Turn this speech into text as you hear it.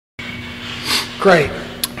Great.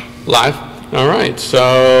 Live. All right.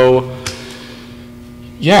 So,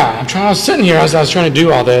 yeah, I was sitting here as I was trying to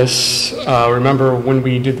do all this. Remember when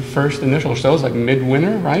we did the first initial shows, like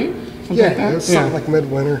midwinter, right? Something like that? It was something like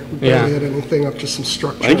midwinter. We barely had anything up to some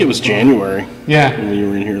structure. I think it was January. Yeah. When we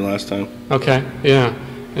were in here last time. Okay. Yeah.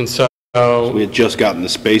 And so we had just gotten the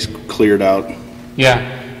space cleared out.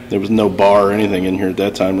 Yeah. There was no bar or anything in here at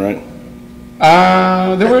that time, right?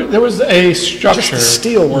 There was a structure. Just the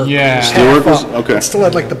steel work. Yeah. Steel work was? Okay. It still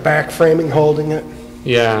had like the back framing holding it.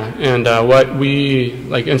 Yeah, and what we,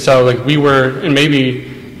 like, and so, like, we were, and maybe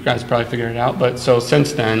you guys probably figured it out, but so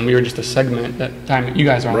since then, we were just a segment that time that you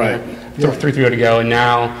guys were on Right. there, 330 to go, and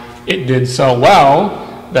now it did so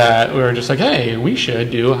well that we were just like, hey, we should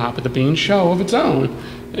do a Hop at the Bean show of its own.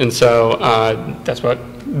 And so that's what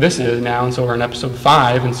this is now, and so we're in episode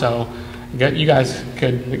 5, and so you guys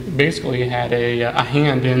could basically had a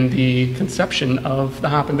hand in the conception of the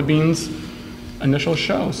Hop and the Beans initial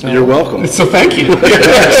show. So you're welcome. So thank you.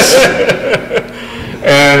 Yes.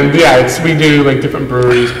 And yeah, we do like different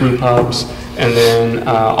breweries, brew pubs, and then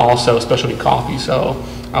also specialty coffee. So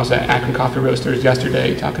I was at Akron Coffee Roasters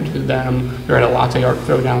yesterday talking to them. We were at a latte art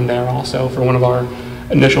throwdown there also for one of our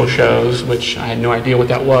initial shows, which I had no idea what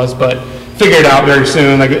that was, but figured it out very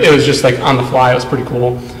soon. Like it was just like on the fly. It was pretty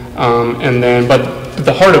cool. And then, but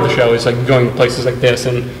the heart of the show is like going to places like this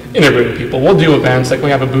and interviewing people. We'll do events, like we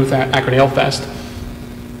have a booth at Akron Ale Fest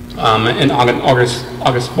in August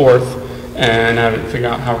 4th, and I haven't figured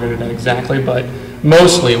out how we're going to do that exactly, but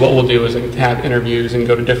mostly what we'll do is like have interviews and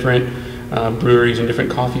go to different breweries and different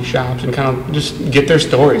coffee shops and kind of just get their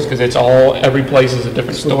stories, because every place is a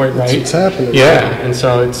different story, right? That's what's happening. Yeah, and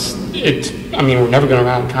so I mean, we're never going to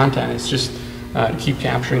run out of content. It's just keep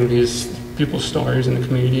capturing these people's stories in the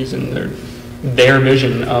communities and their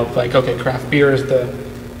vision of like, okay, craft beer is the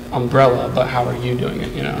umbrella, but how are you doing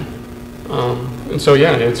it, you know? And so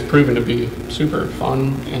yeah, it's proven to be super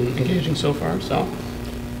fun and engaging so far. So,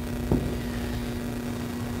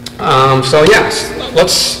 so yes,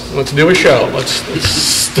 let's do a show. Let's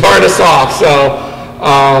start us off. So,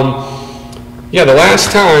 yeah, the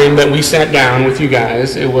last time that we sat down with you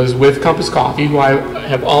guys, it was with Compass Coffee, who I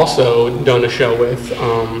have also done a show with.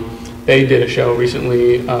 They did a show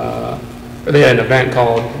recently. They had an event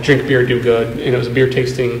called Drink Beer, Do Good, and it was a beer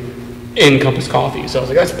tasting in Compass Coffee. So I was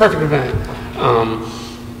like, that's a perfect event.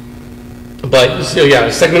 But so yeah,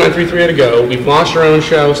 segment on 330 to go. We've launched our own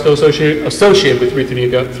show, still associated with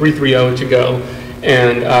 330 to go,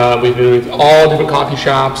 and we've been with all different coffee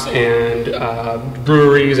shops and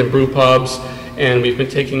breweries and brew pubs, and we've been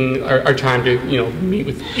taking our time to meet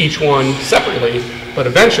with each one separately. But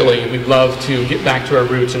eventually, we'd love to get back to our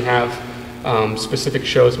roots and have specific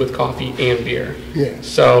shows with coffee and beer. Yeah.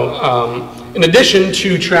 So in addition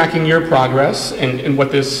to tracking your progress and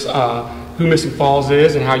what this who Missing Falls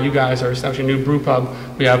is and how you guys are establishing a new brew pub,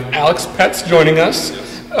 we have Alex Petz joining us,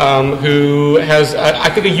 who has I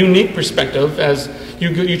think a unique perspective as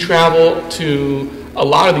you travel to a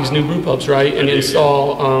lot of these new brew pubs, right, and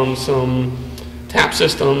install some tap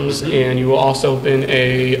systems, and you also have been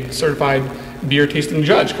a certified beer tasting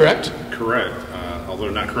judge, correct? Correct, although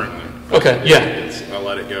not currently. Okay, yeah. I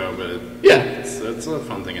let it go, but yeah, it's a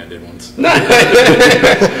fun thing I did once.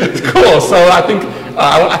 It's cool. So I think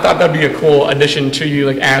I thought that'd be a cool addition to you,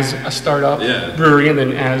 like as a startup brewery, and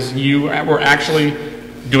then as you were actually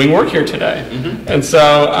doing work here today. Mm-hmm. And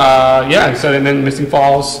so yeah, so and then Missing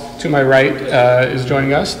Falls to my right is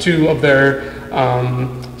joining us. Two of their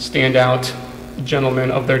standout gentlemen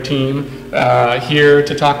of their team here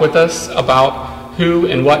to talk with us about who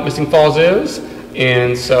and what Missing Falls is.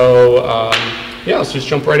 And so yeah, let's just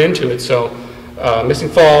jump right into it. So Missing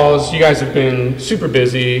Falls, you guys have been super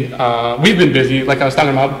busy. We've been busy, like I was talking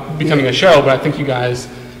about becoming a show, but I think you guys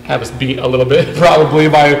have us beat a little bit probably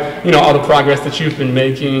by all the progress that you've been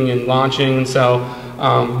making and launching. And so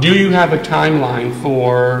do you have a timeline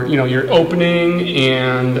for your opening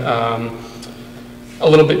and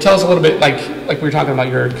tell us a little bit like we were talking about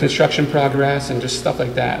your construction progress and just stuff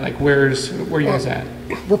like that. Like where are you guys at?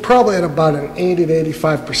 We're probably at about an 80 to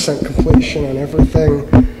 85% completion on everything.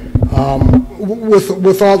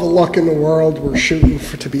 With all the luck in the world, we're shooting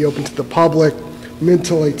to be open to the public mid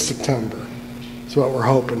to late September. That's what we're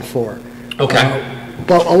hoping for. Okay.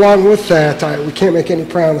 But along with that, we can't make any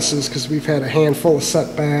promises because we've had a handful of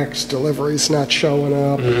setbacks, deliveries not showing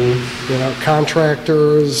up,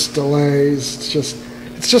 contractors, delays.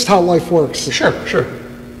 It's just how life works. Sure.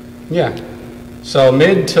 Yeah. So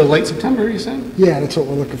mid to late September, you saying? Yeah, that's what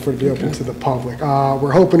we're looking for, to be open to the public.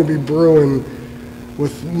 We're hoping to be brewing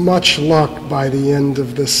with much luck by the end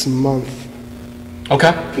of this month.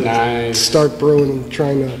 Okay. Nice. Start brewing and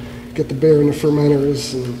trying to get the beer in the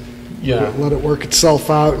fermenters and Yeah. let it work itself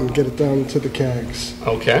out and get it down to the kegs.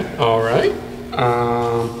 Okay, all right.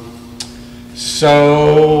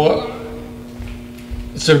 So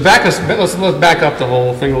let's back up the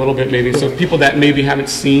whole thing a little bit, maybe. So people that maybe haven't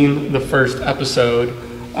seen the first episode,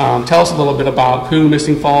 tell us a little bit about who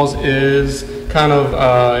Missing Falls is. Kind of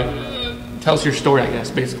tell us your story, I guess,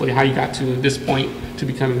 basically how you got to this point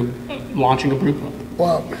to launching a brew club.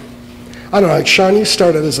 Well, I don't know. Like Sean, you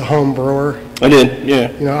started as a home brewer. I did,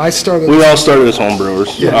 yeah. You know, I started. We all started as home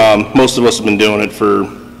brewers. Yeah. Most of us have been doing it for,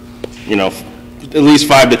 at least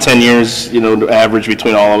 5 to 10 years, average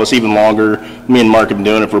between all of us, even longer. Me and Mark have been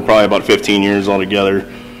doing it for probably about 15 years altogether.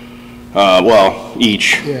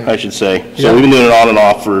 Each, Yeah. I should say. So we've been doing it on and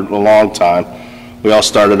off for a long time. We all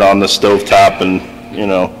started on the stovetop and,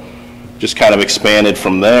 just kind of expanded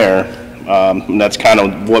from there. And that's kind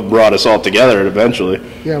of what brought us all together eventually.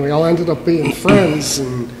 Yeah, we all ended up being friends,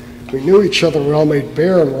 and we knew each other. We all made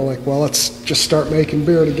beer, and we're like, well, let's just start making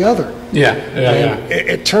beer together. Yeah.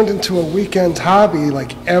 It turned into a weekend hobby.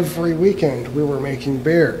 Like every weekend, we were making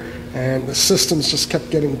beer, and the systems just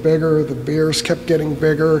kept getting bigger. The beers kept getting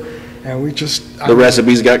bigger, and we just The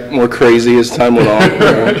recipes got more crazy as time went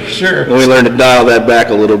on. Sure. And we learned to dial that back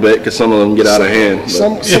a little bit because some of them get out of hand. But.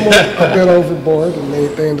 Some went a bit overboard, and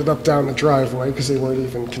they ended up down the driveway because they weren't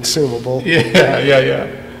even consumable. Yeah.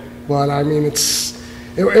 But I mean,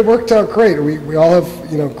 it worked out great. We all have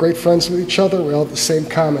great friends with each other. We all have the same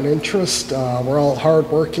common interest. We're all hard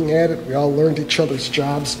working at it. We all learned each other's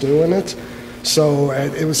jobs doing it. So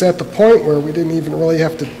it was at the point where we didn't even really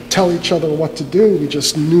have to tell each other what to do. We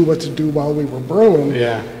just knew what to do while we were brewing.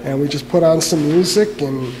 Yeah. And we just put on some music,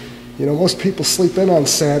 and most people sleep in on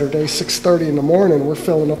Saturday, 6:30 in the morning. We're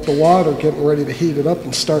filling up the water, getting ready to heat it up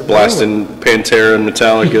and start Blasting Pantera and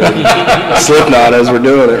Metallica and Slipknot as we're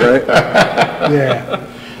doing it, right? Yeah.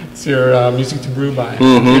 It's your music to brew by.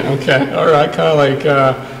 Mm-hmm. Okay, all right, kind of like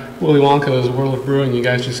Willy Wonka's World of Brewing. You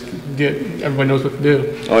guys just everybody knows what to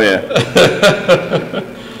do. Oh, yeah.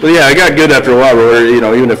 But yeah, it got good after a while where,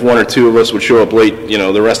 even if one or two of us would show up late,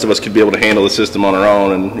 the rest of us could be able to handle the system on our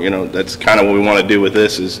own. And, that's kind of what we want to do with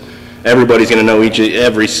this is everybody's going to know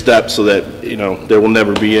every step so that, there will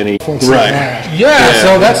never be any. Right. Yeah,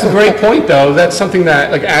 so that's a great point, though. That's something that,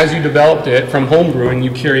 like, as you developed it from home brewing, you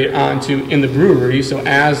carry it on to in the brewery. So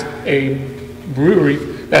as a brewery,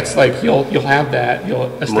 that's like you'll have that. You'll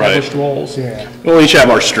establish roles. Yeah. We'll each have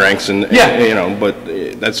our strengths, and Yeah. but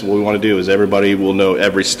that's what we want to do is everybody will know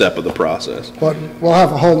every step of the process. But we'll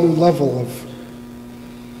have a whole new level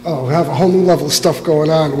of stuff going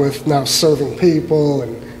on with now serving people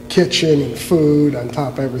and kitchen and food on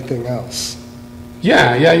top of everything else.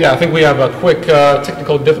 Yeah. I think we have a quick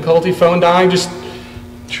technical difficulty phone dying. Just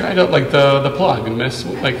try to the plug and miss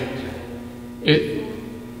it.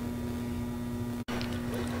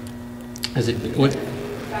 Is it what?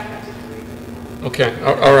 Okay.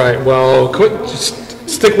 All right. Well, just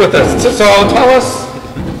stick with us. So tell us.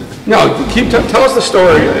 No, tell us the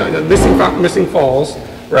story. Missing Falls,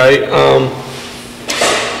 right?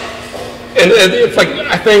 And it's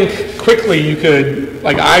I think quickly you could,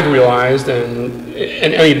 I've realized, and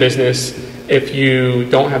in any business, if you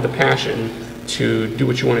don't have the passion to do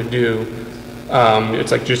what you want to do,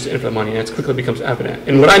 it's just in for the money, and it quickly becomes evident.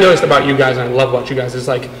 And what I noticed about you guys, and I love about you guys, is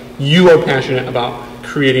you are passionate about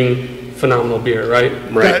creating phenomenal beer, right?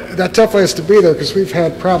 Right. That definitely has to be there because we've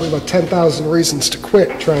had probably about 10,000 reasons to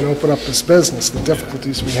quit trying to open up this business, the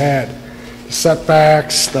difficulties we had, the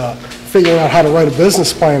setbacks, the figuring out how to write a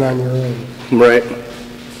business plan on your own. Right.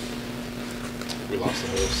 We lost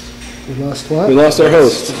the host. We lost what? We lost our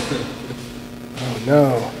host. Oh,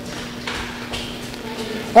 no.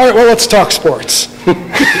 All right, well, let's talk sports.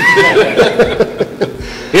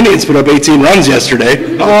 Indians put up 18 runs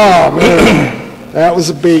yesterday. Oh, man. That was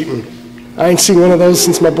a beating. I ain't seen one of those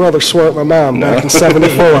since my brother swore at my mom back in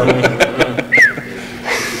 '74.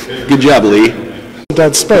 Good job, Lee.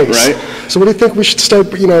 Dead space. Right. So what do you think we should start,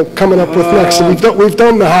 coming up with next? So we've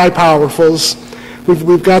done the high powerfuls.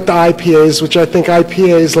 We've got the IPAs, which I think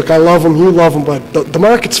IPAs, look, I love them, you love them, but the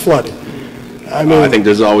market's flooded. I mean, I think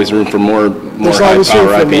there's always room for more There's high always room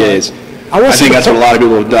power for IPAs. more. I think that's what a lot of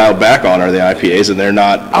people have dialed back on are the IPAs, and they're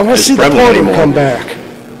not I want to as see the prevalent porter anymore. come back.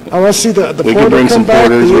 I want to see the We porter could bring come some back,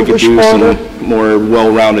 porters. the We could English do porter. some more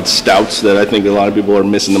well-rounded stouts that I think a lot of people are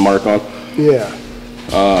missing the mark on. Yeah.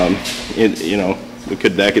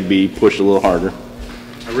 That could be pushed a little harder.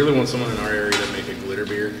 I really want someone in our area to make a glitter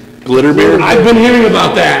beer. Glitter beer. I've been hearing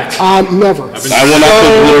about that. Never. I will not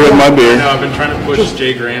put glitter in my beer. No, I've been trying to push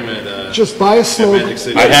Jay Graham at Just buy a snow. Magic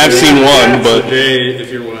City. I have seen one, So but Jay,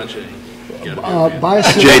 if you're watching, you gotta be a fan. Buy a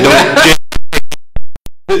snow. Jay, don't.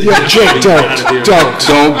 Jay, Yeah, Jake,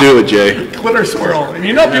 Don't do it, Jay. Glitter swirl. And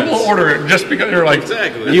you know people will order it just because they're like,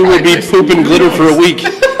 Exactly. You will be pooping glitter for a week.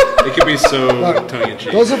 It could be so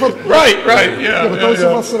tongue-in-cheek. Those of us, right, yeah. yeah, but those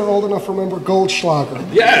of us that are old enough remember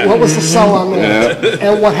Goldschlager. Yeah. What was the sell on that?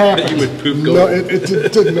 And what happened? You would poop gold. No,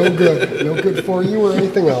 it did no good. No good for you or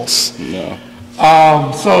anything else. No.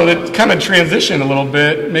 So to kind of transition a little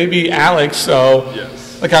bit, maybe Alex, so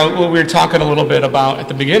Yes. like what we were talking a little bit about at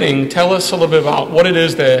the beginning, tell us a little bit about what it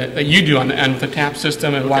is that you do on the end with the tap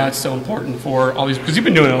system and why it's so important for all these, because you've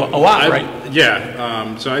been doing a lot, right?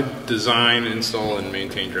 Yeah. So I design, install, and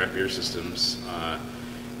maintain draft beer systems.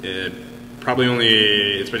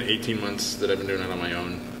 It's been 18 months that I've been doing it on my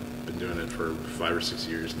own. Been doing it for 5 or 6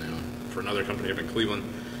 years now for another company up in Cleveland.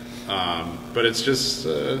 But it's just,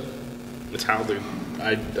 it's how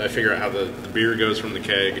I figure out how the beer goes from the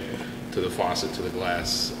keg to the faucet to the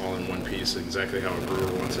glass all in one piece, exactly how a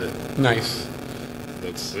brewer wants it. Nice.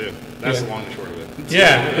 That's it. That's the long and short of it.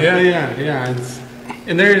 Yeah.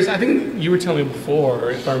 And there's, I think you were telling me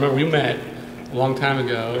before, if I remember, we met a long time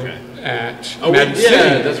ago at Magic City.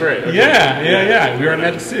 Yeah, that's right. Okay. Yeah. We were at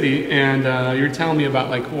Magic City, and you were telling me about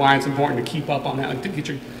like why it's important to keep up on that, like to get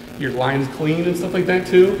your lines clean and stuff like that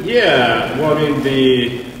too. Yeah. Well, I mean,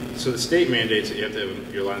 the state mandates that you have to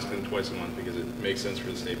have your lines cleaned twice a month because it makes sense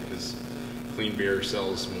for the state because clean beer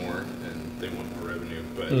sells more and they want more revenue.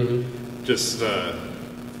 But just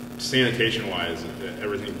sanitation-wise,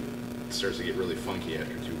 everything starts to get really funky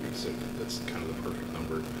after 2 weeks. So that's kind of the perfect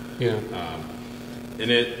number. Yeah.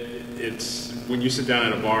 And it's when you sit down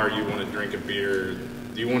at a bar, you want to drink a beer.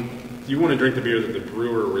 You want to drink the beer that the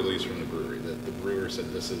brewer released from the brewery. That the brewer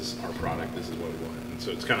said, "This is our product. This is what we want." And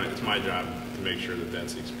so it's my job to make sure that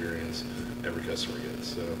that's the experience every customer gets.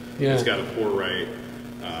 So it's got to pour right,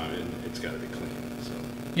 and it's got to be clean. So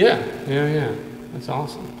Yeah. That's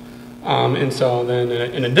awesome. And so then,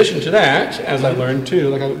 in addition to that, as I learned too,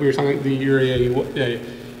 like we were talking, you're a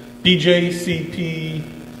BJCP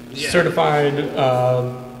certified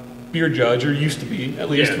beer judge, or used to be at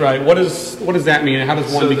least, right? What does that mean, and how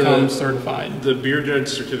does one become certified? The beer judge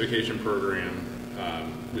certification program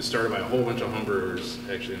was started by a whole bunch of homebrewers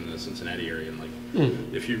actually in the Cincinnati area.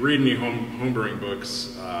 And if you read any homebrewing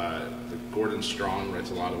books, Gordon Strong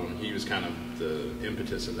writes a lot of them. He was kind of the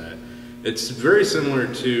impetus of that. It's very similar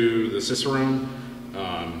to the Cicerone,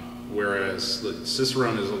 whereas the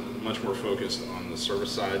Cicerone is much more focused on the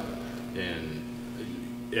service side, and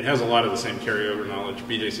it has a lot of the same carryover knowledge.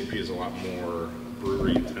 BJCP is a lot more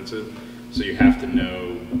brewery intensive, so you have to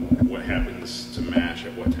know what happens to mash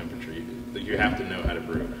at what temperature. You have to know how to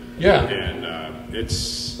brew. Yeah. And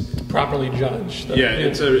it's properly judged.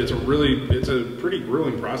 It's a pretty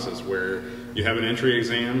grueling process where you have an entry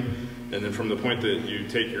exam, and then from the point that you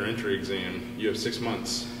take your entry exam, you have 6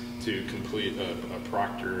 months to complete a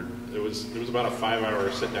proctored. It was about a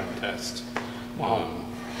 5-hour sit-down test. Wow.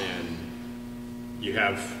 And you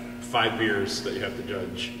have 5 beers that you have to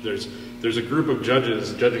judge. There's a group of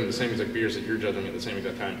judges judging the same exact beers that you're judging at the same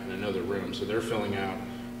exact time in another room. So they're filling out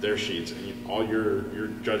their sheets, and all your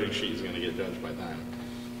judging sheet is going to get judged by them.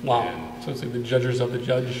 Wow. And so it's like the judges of the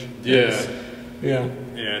judge. Yeah. Yeah.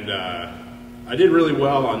 And I did really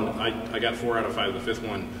well on. I got 4 out of 5. The 5th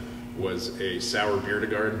one was a sour beer to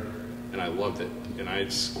guard, and I loved it. And I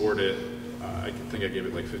scored it. I think I gave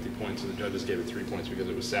it like 50 points, and the judges gave it 3 points because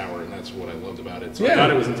it was sour, and that's what I loved about it. So I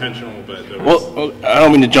thought it was intentional, but well, I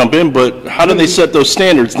don't mean to jump in, but how do they set those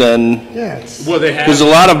standards then? Yes. Well, they have, because a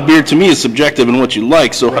lot of beer to me is subjective in what you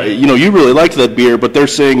like. So you really liked that beer, but they're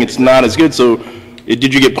saying it's not as good. So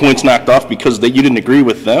did you get points knocked off because you didn't agree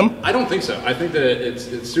with them? I don't think so. I think that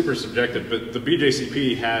it's super subjective. But the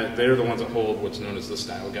BJCP they're the ones that hold what's known as the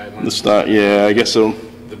style guidelines. The style, yeah, I guess so.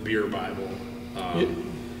 The beer Bible.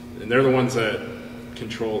 And they're the ones that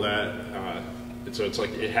control that, and so it's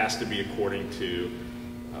like it has to be according to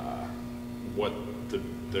what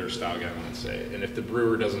their style guidelines say. And if the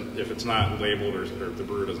brewer doesn't, if it's not labeled, or if the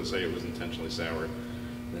brewer doesn't say it was intentionally sour,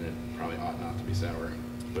 then it probably ought not to be sour.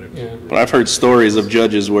 But it was But I've heard stories of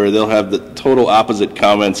judges where they'll have the total opposite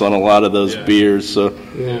comments on a lot of those beers. So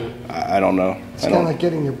I don't know. It's kind of like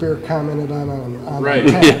getting your beer commented on right.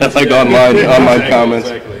 Like online comments.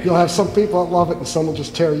 Exactly. You'll have some people that love it, and some will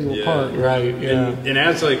just tear you apart. Right. Yeah. And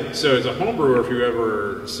as as a home brewer, if you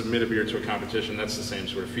ever submit a beer to a competition, that's the same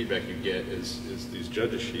sort of feedback you get is these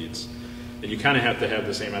judges sheets, and you kind of have to have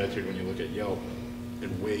the same attitude when you look at Yelp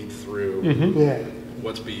and wade through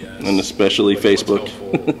what's BS, and especially Facebook.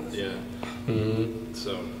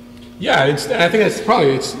 So I think it's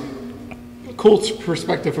probably a cool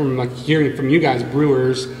perspective from like hearing from you guys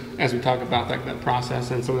brewers as we talk about like that process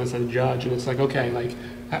and someone that's a judge, and it's like, okay, like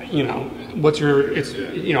you know, what's your, it's,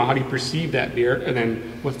 you know, how do you perceive that beer, and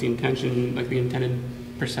then what's the intention, like the intended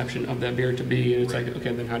perception of that beer to be, and it's like,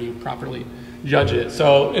 okay, then how do you properly judge it?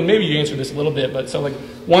 So, and maybe you answered this a little bit, but so like,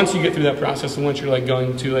 once you get through that process, and once you're like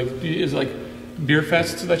going to like, is like beer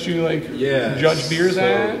fests that you like judge beers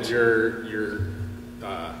at? Your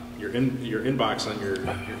inbox on your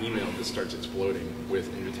email just starts exploding with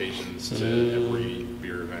invitations to every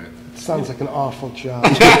beer event. It sounds like an awful job.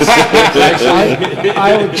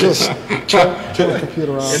 I would just turn the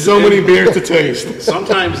computer off. So many beers to taste.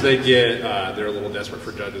 Sometimes they get they're a little desperate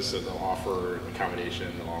for judges, so they'll offer accommodation,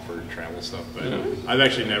 they'll offer travel stuff. But I've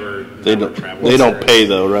actually never traveled. They don't pay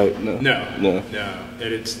though, right? No.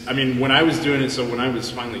 And it's, I mean, when I was doing it, so when I was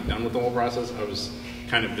finally done with the whole process, I was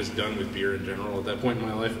kind of just done with beer in general at that point in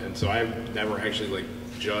my life, and so I've never actually like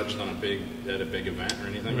judged on a big event or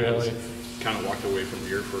anything. Really? I just kind of walked away from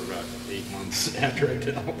beer for about 8 months after I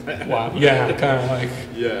did all that. Wow. Yeah, kind of like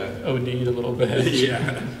OD'd a little bit.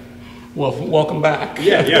 Yeah. Well, welcome back.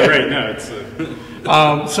 Yeah, right. No, it's.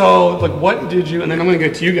 So, like, what did you? And then I'm going to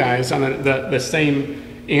get to you guys on the same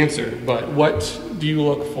answer. But what do you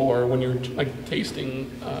look for when you're like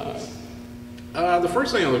tasting? The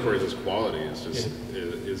first thing I look for is quality. Is just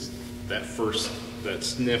is that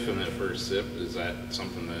sniff and that first sip. Is that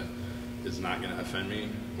something that is not going to offend me,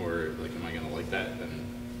 or like, am I going to like that? And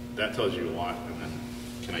that tells you a lot. And then,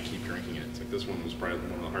 can I keep drinking it? It's like this one was probably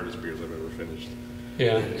one of the hardest beers I've ever finished.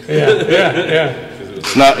 Yeah.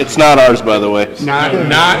 It's not ours, by the way. Not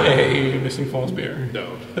a Missing Falls beer.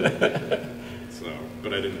 No. So,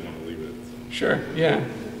 but I didn't want to leave it. So. Sure. Yeah.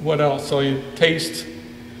 What else? So you taste,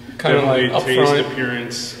 kind of like taste, upfront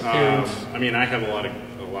appearance. I mean, I have a lot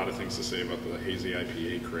of things to say about the hazy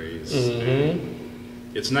IPA craze.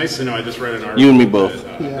 It's nice to know. I just read an article. You and me both.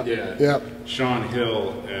 Sean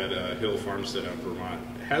Hill at Hill Farmstead out in Vermont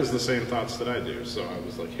has the same thoughts that I do. So I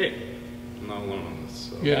was like, hey, I'm not alone on this.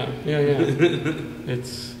 So. Yeah.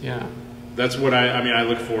 It's That's what I mean. I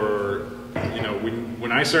look for. You know,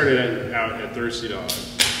 when I started out at Thirsty Dog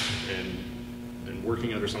and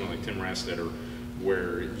working under someone like Tim Rastetter,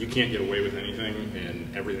 where you can't get away with anything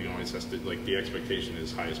and everything always has to, like, the expectation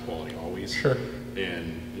is highest quality always. Sure.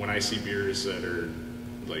 And when I see beers that are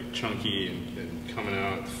like chunky and coming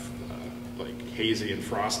out like hazy and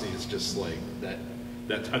frosty, it's just like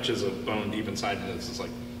that touches a bone deep inside me. It's just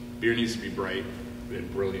like beer needs to be bright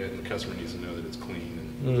and brilliant, and the customer needs to know that it's clean.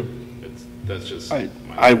 And that's just. I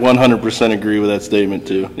 100% agree with that statement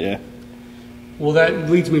too. Yeah. Well, that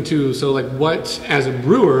leads me to, so like, what, as a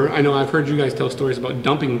brewer, I know I've heard you guys tell stories about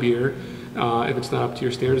dumping beer if it's not up to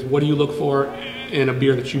your standards. What do you look for in a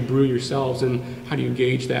beer that you brew yourselves, and how do you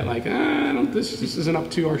gauge that? Like, this isn't up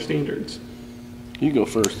to our standards. You go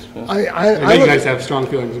first. Yeah. I know you guys have strong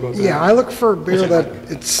feelings about that. Yeah, I look for a beer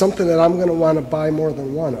that it's something that I'm going to want to buy more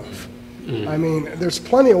than one of. I mean, there's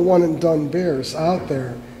plenty of one-and-done beers out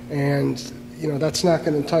there, and you know, that's not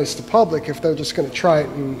going to entice the public if they're just going to try it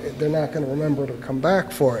and they're not going to remember it or come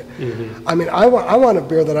back for it. I mean, I want a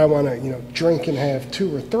beer that I want to, you know, drink and have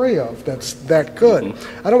 2 or 3 of that's that good.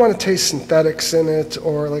 I don't want to taste synthetics in it,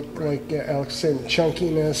 or like Alex said,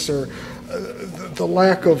 chunkiness, or the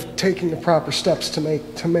lack of taking the proper steps to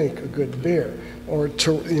make a good beer, or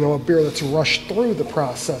to, you know, a beer that's rushed through the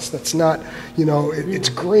process, that's not, you know, it's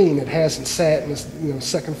green, it hasn't sat in this, you know,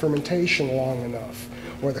 second fermentation long enough,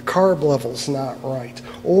 or the carb level's not right.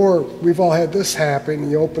 Or we've all had this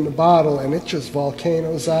happen, you open the bottle and it just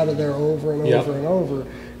volcanoes out of there over and over and over.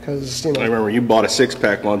 Because, you know, I remember you bought a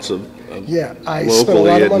 6-pack once of I spent a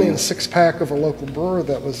lot of money on a 6-pack of a local brewer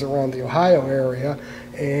that was around the Ohio area,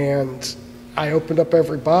 and I opened up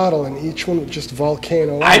every bottle and each one would just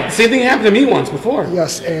volcano out. Same thing happened to me once before.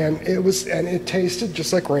 Yes, and it tasted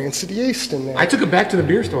just like rancid yeast in there. I took it back to the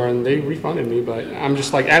beer store and they refunded me, but I'm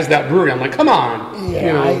just like, as that brewery, I'm like, come on. Yeah,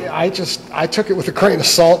 you know? I took it with a grain of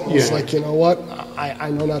salt and was like, you know what, I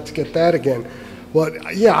know not to get that again.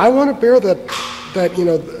 But yeah, I want a beer that you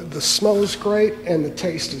know, the smell is great and the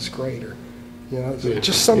taste is greater. You know,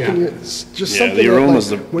 just something. Something. The aroma is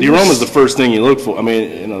the first thing you look for. I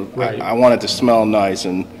mean, you know, I want it to smell nice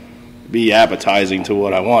and be appetizing to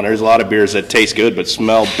what I want. There's a lot of beers that taste good but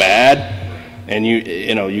smell bad, and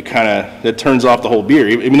you kind of, that turns off the whole beer.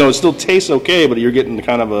 Even though it still tastes okay, but you're getting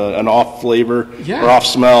kind of an off flavor or off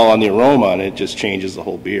smell on the aroma, and it just changes the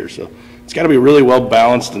whole beer. So it's got to be really well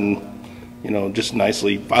balanced and, you know, just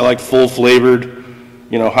nicely. I like full flavored,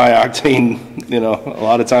 you know, high octane. You know, a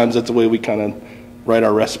lot of times that's the way we kind of write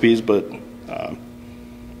our recipes, but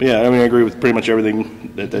But yeah, I mean, I agree with pretty much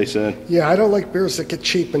everything that they said. Yeah, I don't like beers that get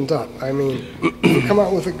cheapened up. I mean, if you come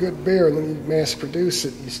out with a good beer and then you mass produce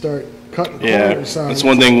it, you start cutting corners on it. That's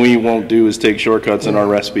one thing we won't do is take shortcuts in our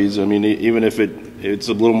recipes. I mean, even if it's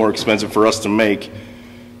a little more expensive for us to make,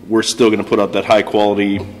 we're still going to put out that high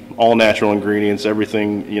quality, all natural ingredients,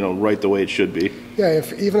 everything, right the way it should be. Yeah,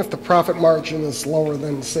 even if the profit margin is lower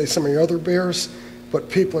than, say, some of your other beers, but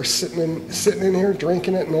people are sitting in here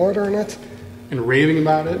drinking it and ordering it, and raving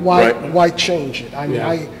about it. Why change it? I mean,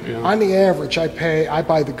 on the average, I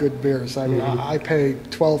buy the good beers. I mean, I pay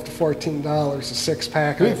 $12 to $14 a six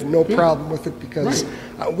pack. I have no problem with it because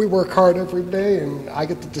we work hard every day, and I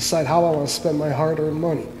get to decide how I want to spend my hard-earned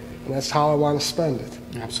money, and that's how I want to spend it.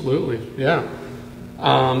 Absolutely, yeah.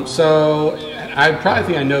 So I probably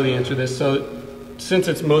think I know the answer to this. So since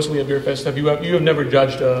it's mostly a beer fest, you have never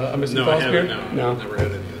judged a Missing Falls beer? No, never had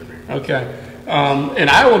any other beer. Okay. And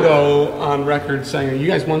I will go on record saying you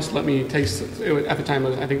guys once let me taste, at the time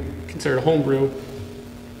it was, I think, considered a home brew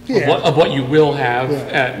of what you will have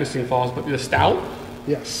at Missing Falls, but the stout?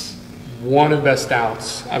 Yes. One of the best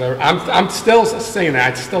stouts I've ever, I'm still saying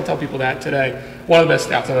that, I still tell people that today, one of the best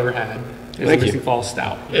stouts I've ever had is the Missing Falls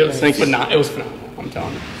stout. It was phenomenal, I'm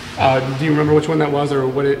telling you. Do you remember which one that was, or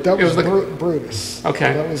what it? That was like Brutus.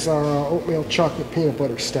 Okay. That was our oatmeal chocolate peanut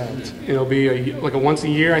butter stout. It'll be like a once a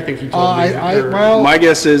year, I think you told me. My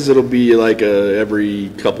guess is it'll be like every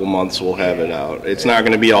couple months we'll have it out. It's not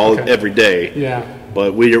going to be every day. Yeah.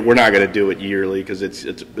 But we're not going to do it yearly because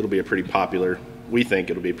it'll be a pretty popular. We think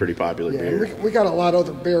it'll be a pretty popular beer. We got a lot of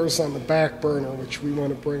other beers on the back burner, which we want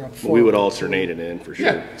to bring up forward. We would alternate it in for sure.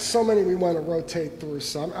 Yeah, so many we want to rotate through.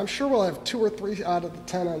 So I'm sure we'll have 2 or 3 out of the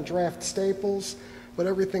 10 on draft staples, but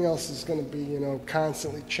everything else is going to be,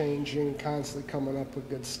 constantly changing, constantly coming up with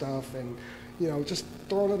good stuff, and just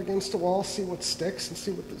throwing it against the wall, see what sticks, and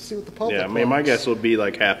see what the public. Yeah, I mean, my guess would be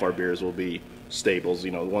like half our beers will be staples. The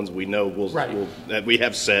ones we know that we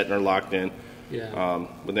have set and are locked in. Yeah.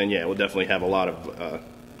 But then, we'll definitely have a lot of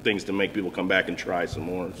things to make people come back and try some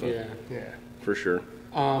more. So. Yeah. For sure.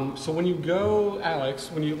 So when you go,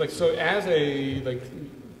 Alex, so as a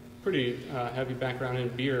pretty heavy background in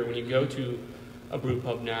beer, when you go to a brew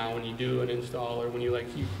pub now, when you do an install, or when you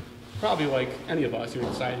probably like any of us, you're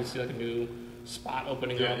excited to see like a new spot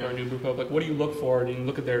opening up or a new brew pub. Like, what do you look for? Do you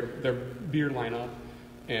look at their beer lineup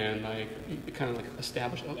and you kind of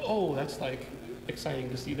establish, that's exciting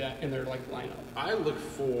to see that in their lineup? I look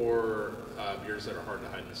for beers that are hard to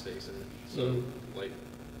hide mistakes in. So light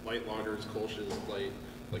lagers, Kolsch's, light,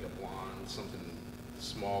 like a blonde, something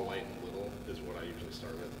small, light, and little is what I usually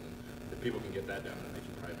start with. And if people can get that down, then they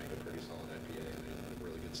can probably make a pretty solid IPA and a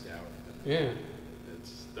really good stout. And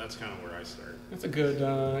that's kind of where I start. That's a good,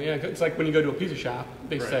 it's like when you go to a pizza shop,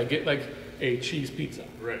 they say get a cheese pizza.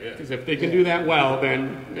 Right, yeah. Because if they can do that well,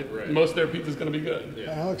 then most of their pizza's going to be good.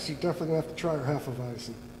 Yeah. Alex, you're definitely going to have to try our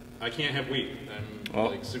Hefeweizen. I can't have wheat.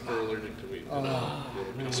 I'm super allergic to wheat.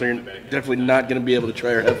 So you're definitely not going to be able to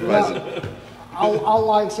try our Hefeweizen. I'll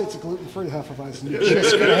lie and say it's a gluten-free Hefeweizen. You're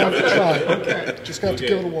just going to have to try it. Okay. Just going to have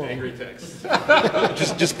to give it a whirl. Angry text.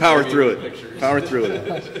 just power through it. Power through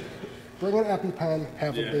it. Bring an EpiPen,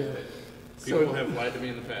 have a beer. People have lied to me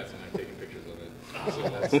in the past, and I've taken pictures of it. So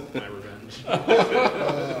that's my revenge.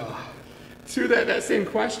 To that same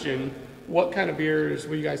question, what kind of beers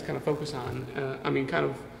will you guys kind of focus on? We kind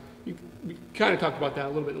of talked about that a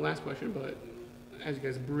little bit in the last question, but as you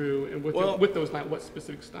guys brew, and with those, what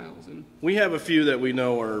specific styles? And we have a few that we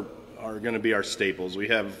know are going to be our staples. We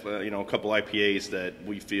have a couple IPAs that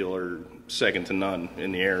we feel are second to none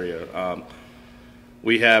in the area.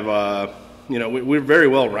 We have we're very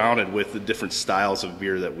well rounded with the different styles of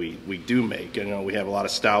beer that we do make. We have a lot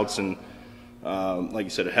of stouts and like you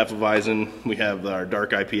said, a Hefeweizen. We have our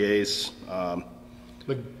dark IPAs.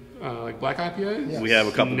 Like black IPA? Yes. We have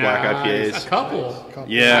a couple black IPAs. A couple?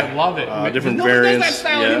 Yeah. I love it. Different no variants. No one does that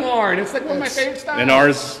style anymore, and it's one of my favorite styles. And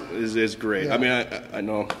ours is great. Yeah. I mean, I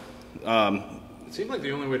know. It seemed like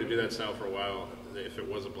the only way to do that style for a while, if it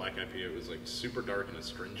was a black IPA, it was super dark and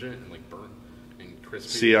astringent and burnt and crispy.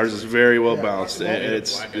 See, ours is very well balanced.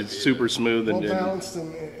 It's super smooth and balanced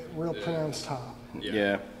and real pronounced hop.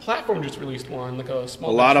 Yeah. Platform just released one, a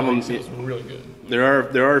small. A lot of them. It's really good. There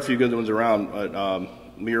are a few good ones around, but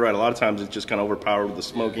you're right. A lot of times it's just kind of overpowered with the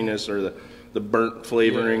smokiness or the burnt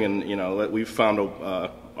flavoring, and that we've found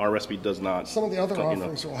our recipe does not. Some of the other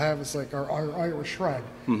offerings we'll have is like our Irish Red.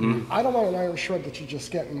 Mm-hmm. I don't want an Irish Red that you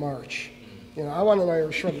just get in March. I want an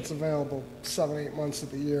Irish Red that's available 7-8 months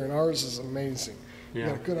of the year, and ours is amazing. Yeah.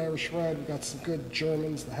 We got a good Irish Red. We got some good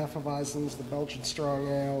Germans, the Hefeweizens, the Belgian strong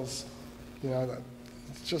ales.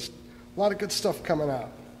 It's just a lot of good stuff coming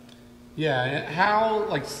out. Yeah, how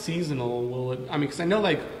like seasonal will it? I mean, because I know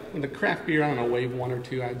like when the craft beer, I don't know, wave 1 or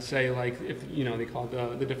 2, I'd say like if they call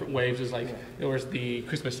it the different waves is like there was the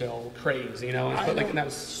Christmas ale craze, and that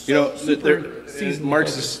was seasonal.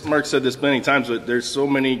 Mark said this many times, but there's so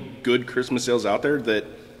many good Christmas ales out there that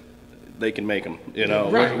they can make them.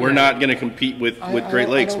 We're not going to compete with Great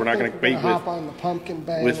Lakes. We're not going to compete with hop on the pumpkin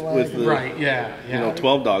bandwagon. with the, right. Yeah.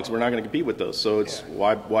 12 dogs. We're not going to compete with those. So it's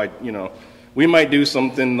why we might do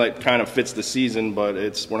something that kind of fits the season, but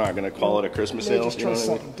we're not going to call it a Christmas ale. Just try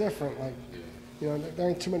something different. Like, there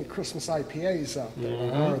ain't too many Christmas IPAs out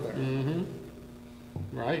there, are there? Mm-hmm.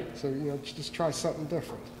 Right. So, just try something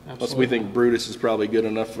different. Absolutely. Plus, we think Brutus is probably good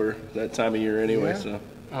enough for that time of year anyway, so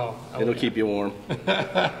it'll keep you warm.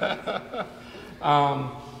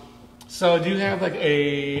 So do you have like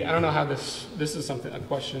I don't know how this is a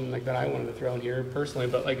question like that I wanted to throw in here personally,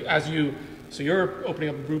 but like so you're opening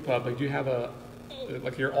up a brew pub, like do you have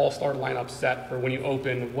like your all-star lineup set for when you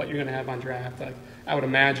open, what you're going to have on draft? Like I would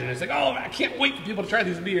imagine it's like, oh, I can't wait for people to try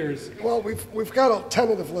these beers. Well, we've got a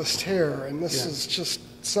tentative list here, and this is just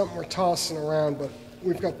something we're tossing around, but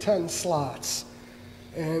we've got 10 slots.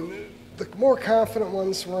 And the more confident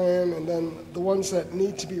ones we're in, and then the ones that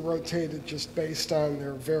need to be rotated just based on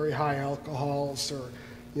their very high alcohols, or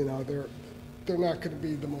they're not going to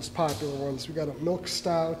be the most popular ones. We got a milk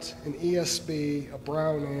stout, an ESB, a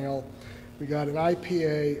brown ale. We got an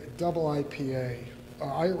IPA, a double IPA, an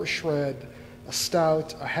Irish red, a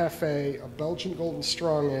stout, a Hefe, a Belgian golden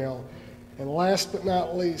strong ale, and last but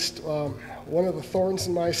not least, one of the thorns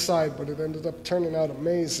in my side, but it ended up turning out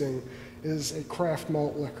amazing, is a craft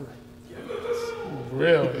malt liquor.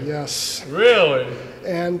 Really? Yes. Really?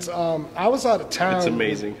 And I was out of town. It's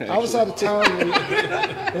amazing. I was out of town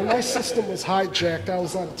when my system was hijacked. I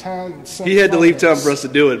was out of town. He had to leave town for us to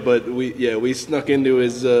do it, but we snuck into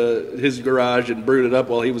his garage and brewed it up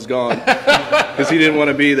while he was gone because he didn't want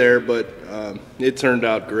to be there. But it turned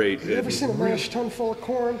out great. Have you ever seen a mash tun full of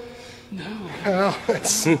corn? No. Well,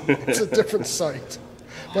 it's a different sight.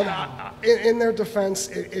 But in their defense,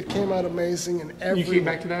 it came out amazing, and You came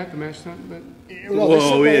back to that, the mash tun?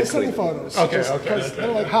 No, they sent me photos. Okay. They're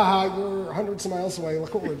like, haha, you're hundreds of miles away.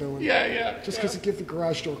 Look what we're doing. Yeah. Just because you give the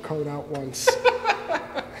garage door code out once.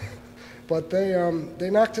 But they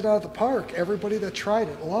knocked it out of the park. Everybody that tried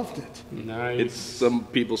it loved it. Nice. It's some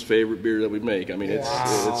people's favorite beer that we make. I mean, it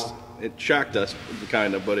shocked us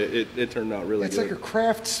kind of, but it turned out really good. It's like a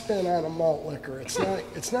craft spin on a malt liquor. It's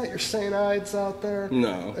not your St. Ides out there.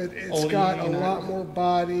 No. It's got a lot more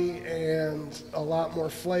body and a lot more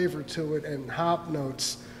flavor to it and hop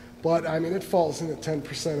notes. But, I mean, it falls in at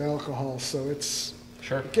 10% alcohol, so it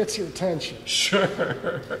gets your attention.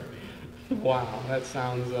 Sure. Wow, that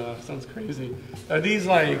sounds crazy. Are these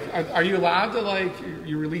are you allowed to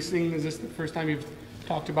you're releasing, is this the first time you've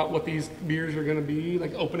talked about what these beers are going to be,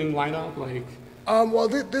 like opening lineup, well,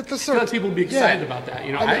 this a lot of people would be excited about that.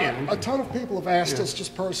 I am. A ton of people have asked us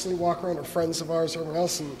just personally, walk around, or friends of ours, or everyone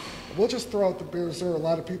else, and we'll just throw out the beers there. A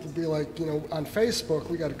lot of people be like, on Facebook,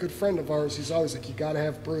 we got a good friend of ours. He's always like, you got to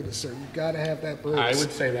have Brutus, or you got to have that Brutus. I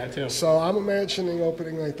would say that too. So I'm imagining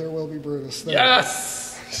opening night there will be Brutus there. Yes.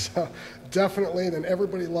 So definitely. Then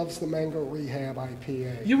everybody loves the Mango Rehab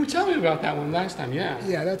IPA. You were telling me about that one last time, yeah.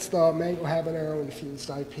 Yeah, that's the Mango Habanero infused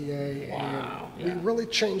IPA. Wow. And we really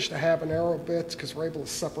changed the habanero a bit because we're able to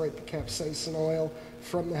separate the capsaicin oil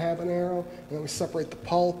from the habanero, and then we separate the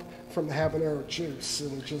pulp from the habanero juice,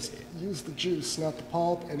 and we just use the juice, not the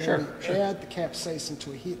pulp, and then we add the capsaicin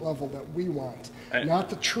to a heat level that we want, not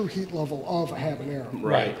the true heat level of a habanero.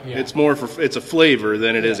 Right. Yeah. It's a flavor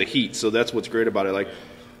than it is a heat, so that's what's great about it.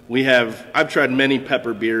 I've tried many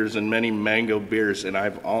pepper beers and many mango beers, and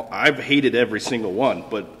I've hated every single one,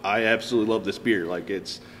 but I absolutely love this beer.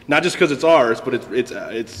 It's not just because it's ours, but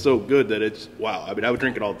it's so good that it's wow. I mean, I would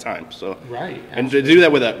drink it all the time. So right, and to do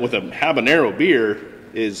that with a habanero beer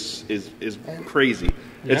is crazy.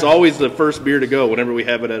 Yeah. It's always the first beer to go whenever we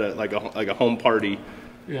have it at a home party.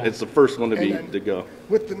 Yeah. It's the first one to go.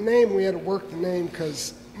 With the name, we had to work the name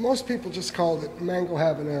because most people just called it Mango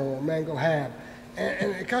Habanero or Mango Hab.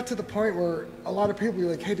 And it got to the point where a lot of people were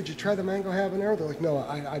like, hey, did you try the Mango Habanero? They're like, no,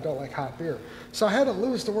 I don't like hot beer. So I had to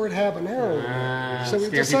lose the word habanero. So we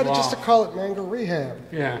decided just to call it Mango Rehab.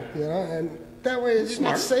 Yeah. And that way it's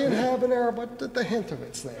not saying habanero, but the hint of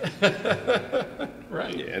it's there.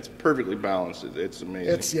 Right. Yeah, it's perfectly balanced. It's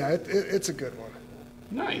amazing. It's a good one.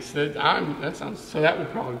 Nice. That sounds. So that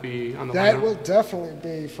would probably be on the That lineup. will definitely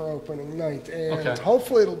be for opening night. And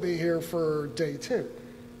hopefully it'll be here for day 2.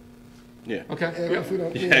 Yeah. Okay. If we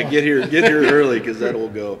don't, get here early because that will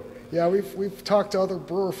go. Yeah, we've talked to other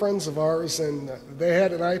brewer friends of ours, and they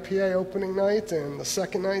had an IPA opening night, and the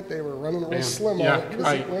second night they were running real slim on it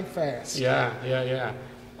because it went fast. Yeah.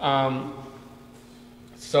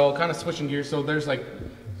 So kind of switching gears. So there's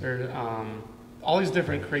all these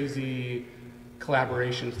different crazy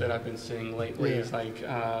collaborations that I've been seeing lately. It's like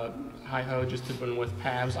Hi-Ho just did one with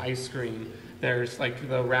Pav's Ice Cream. There's like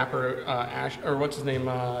the rapper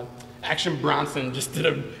Action Bronson just did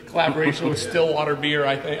a collaboration with Stillwater Beer.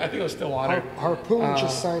 I think it was Stillwater. Harpoon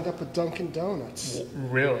just signed up with Dunkin' Donuts.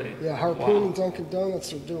 Really? Yeah, Harpoon and Dunkin'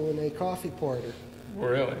 Donuts are doing a coffee porter.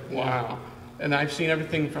 Really? Yeah. Wow. And I've seen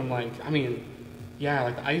everything from like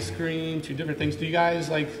the ice cream to different things. Do you guys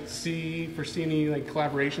foresee any like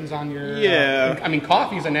collaborations on your? Yeah.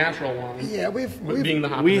 Coffee's a natural one. Yeah,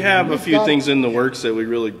 we have a few things in the works that we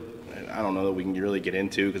really, I don't know that we can really get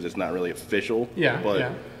into because it's not really official.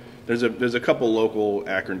 But there's a couple local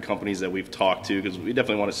Akron companies that we've talked to because we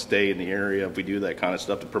definitely want to stay in the area if we do that kind of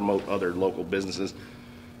stuff to promote other local businesses.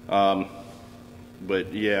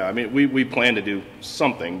 But yeah, we plan to do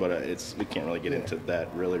something, but we can't really get into that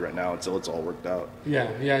really right now until it's all worked out. Yeah.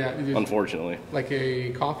 Unfortunately, like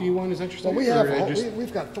a coffee one is interesting. Well,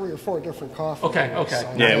 we've got 3 or 4 different coffees. Okay.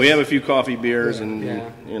 So yeah, we have a few coffee beers, and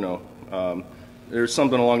there's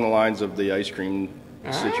something along the lines of the ice cream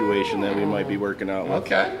situation that we might be working out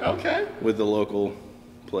with. Okay. With the local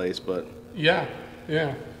place, but yeah.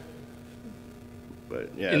 But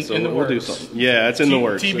yeah, so in the we'll works. do something. Yeah, it's in the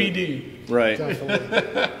works. TBD. Right.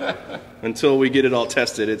 Definitely. Until we get it all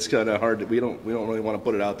tested, it's kind of hard. We don't really want to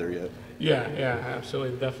put it out there yet. Yeah,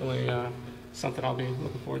 absolutely, definitely something I'll be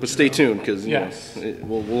looking forward to. But stay tuned because yes,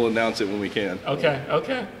 we'll announce it when we can.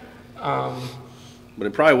 Okay. But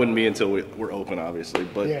it probably wouldn't be until we're open, obviously.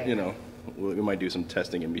 But we might do some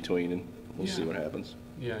testing in between, and we'll see what happens.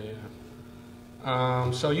 Yeah.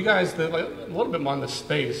 So you guys, a little bit more on the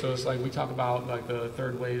space. So it's like we talk about like the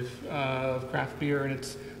third wave of craft beer, and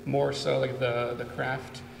it's more so like the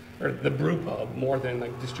craft or the brew pub more than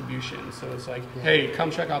like distribution. So it's like, hey, come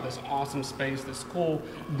check out this awesome space, this cool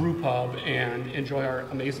brew pub, and enjoy our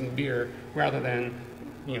amazing beer, rather than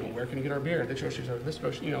where can you get our beer? This grocery store, this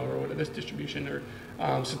grocery, or this distribution. Or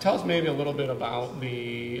so tell us maybe a little bit about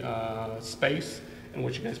the space and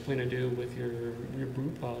what you guys plan to do with your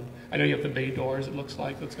brew pub. I know you have the bay doors, it looks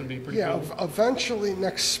like. That's going to be pretty cool. Yeah, eventually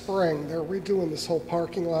next spring, they're redoing this whole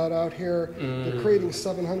parking lot out here. They're creating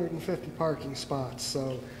 750 parking spots.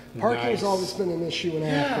 So parking's always been an issue in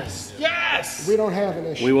Akron. Yes! We don't have an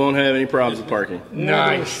issue. We won't have any problems with parking.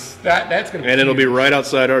 Nice. That's going to be And it'll be right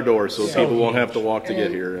outside our door, so people won't have to walk to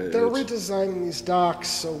get here. They're redesigning these docks,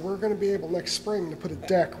 so we're going to be able next spring to put a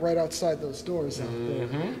deck right outside those doors out there.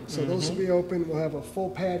 So those will be open. We'll have a full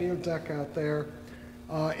patio deck out there.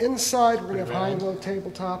 Inside, we're going to have high and low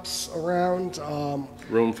tabletops around.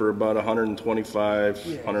 Room for about 125,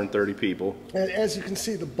 130 people. And as you can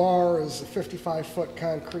see, the bar is a 55-foot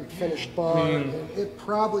concrete finished bar. And it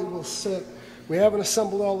probably will sit. We haven't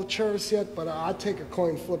assembled all the chairs yet, but I'd take a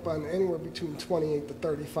coin flip on anywhere between 28 to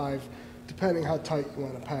 35, depending how tight you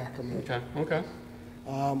want to pack them. Okay.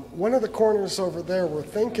 One of the corners over there we're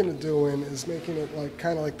thinking of doing is making it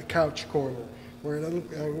kind of like the couch corner, where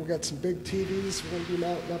we've got some big TVs we're going to be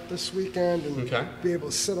mounting up this weekend and be able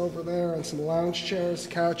to sit over there on some lounge chairs,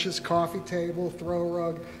 couches, coffee table, throw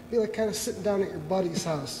rug. Be like kind of sitting down at your buddy's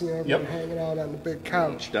house, everyone hanging out on the big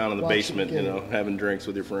couch. Down in the basement, having drinks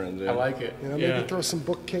with your friends. Yeah. I like it. Maybe throw some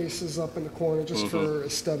bookcases up in the corner just for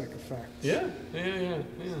aesthetic effect. Yeah.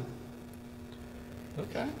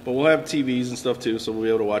 Okay. But we'll have TVs and stuff too, so we'll be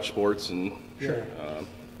able to watch sports and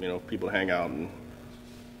people to hang out and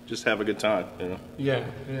just have a good time. Yeah.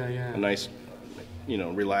 A nice,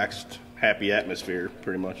 relaxed, happy atmosphere,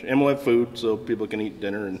 pretty much. And we'll have food, so people can eat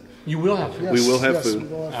dinner. And you will have food. Yes, we will have yes, food. We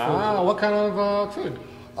will have food. What kind of food?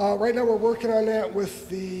 Right now we're working on that with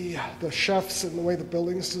the chefs and the way the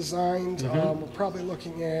building's designed. We're probably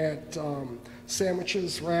looking at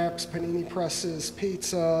sandwiches, wraps, panini presses,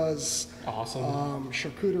 pizzas. Awesome.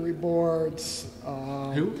 Charcuterie boards.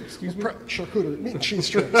 Who? Excuse me? Charcuterie, meat and cheese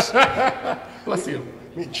trays. Bless you.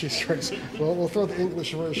 Meat and cheese trays. Well, we'll throw the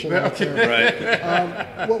English version out there.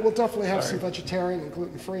 Right. We'll definitely have some vegetarian and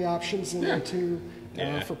gluten-free options in there too.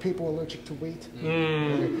 For people allergic to wheat.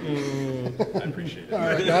 I appreciate it. All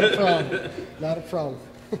right, not a problem.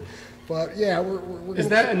 But yeah, we're Is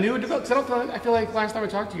that a new development? I feel like last time I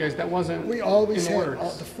talked to you guys, that wasn't. We always in the had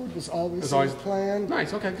works. the food was always in the plan.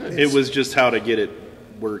 Nice. Okay. Good. It was just how to get it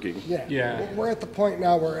working. Yeah. We're at the point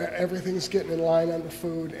now where everything's getting in line on the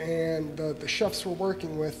food, and the chefs we're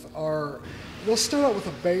working with they'll start out with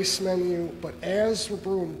a base menu, but as we're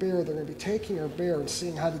brewing beer, they're going to be taking our beer and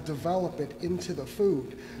seeing how to develop it into the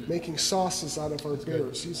food, making sauces out of our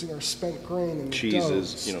beers, using our spent grain and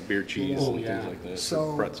cheeses, doughs, beer cheese and things like that.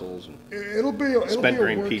 So pretzels. And it'll be a work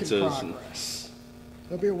pizzas in progress.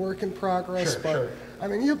 It'll be a work in progress, but I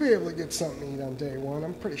mean, you'll be able to get something to eat on day one.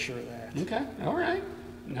 I'm pretty sure of that. Okay, all right,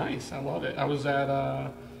 nice. I love it. I was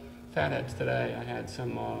at Fatheads today. I had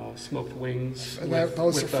some smoked wings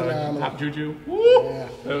those are phenomenal. hot juju. Woo! Yeah.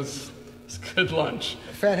 It was good lunch.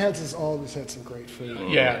 Fatheads has always had some great food.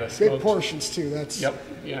 Yeah, the big portions too. That's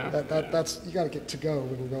yeah. That's you got to get to go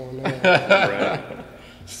when you're going there. Right.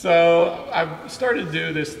 So I've started to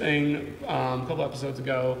do this thing a couple episodes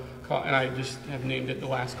ago, and I just have named it The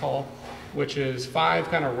Last Call, which is 5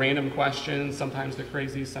 kind of random questions. Sometimes they're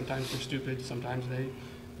crazy, sometimes they're stupid, sometimes they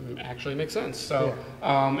actually make sense. So,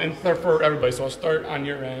 and for everybody, so I'll start on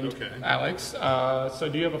your end, Alex. So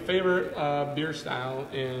do you have a favorite beer style,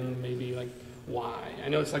 and maybe like why? I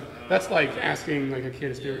know it's like, that's like asking like a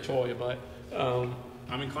kid a favorite toy, but...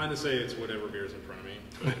 I'm inclined to say it's whatever beer's in front of me.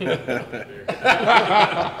 But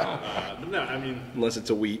no, I mean... Unless it's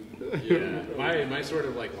a wheat. Yeah, my sort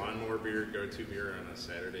of like lawnmower beer, go-to beer on a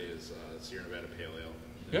Saturday is Sierra Nevada Pale Ale.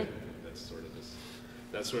 Yeah. That's sort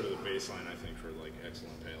of the baseline, I think, for like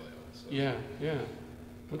excellent pale ale. So. Yeah.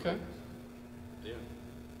 Okay. Yeah.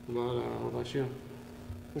 What about you?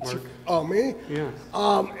 Oh, me? Yeah.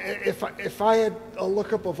 If I had a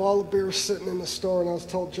lookup of all the beers sitting in the store and I was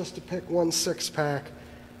told just to pick one 6-pack,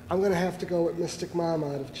 I'm going to have to go with Mystic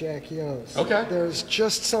Mama out of Jackie O's. Okay. There's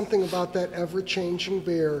just something about that ever-changing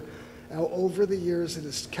beer. Now, over the years, it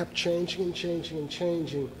has kept changing and changing and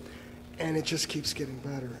changing, and it just keeps getting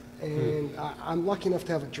better. And I'm lucky enough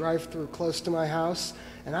to have a drive-through close to my house,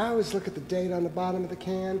 and I always look at the date on the bottom of the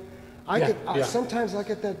can. Sometimes I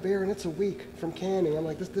get that beer, and it's a week from canning. I'm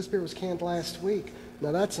like, this beer was canned last week.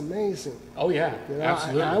 Now, that's amazing. Oh, yeah,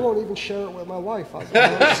 absolutely. I won't even share it with my wife. I'll go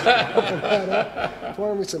home that up,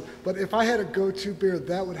 pour me some. But if I had a go-to beer,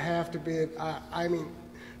 that would have to be it. I mean,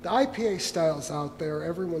 the IPA style's out there.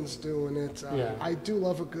 Everyone's doing it. I do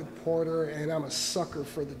love a good porter, and I'm a sucker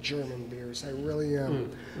for the German beers. I really am.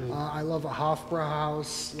 I love a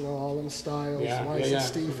Hofbrauhaus, all them styles,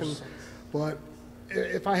 Weizenstiefen. But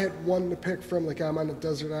if I had one to pick from, like I'm on a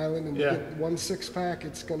desert island and get one 6-pack,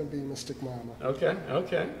 it's going to be Mystic Mama. Okay.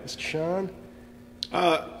 Mr. Sean?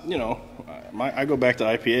 I go back to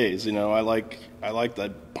IPAs. I like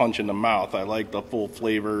that punch in the mouth. I like the full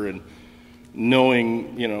flavor and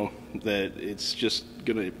knowing, that it's just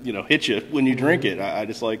gonna, hit you when you drink it. I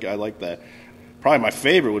like that. Probably my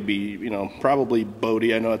favorite would be, probably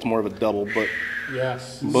Bodhi. I know it's more of a double, but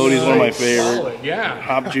yes, Bodhi's one of my favorite. Solid, yeah.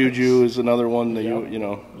 Hop Juju is another one that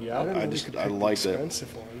I like that.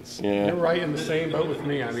 Ones. Yeah. You're right in the same boat with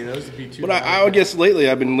me. I mean, those would be two. But I would guess lately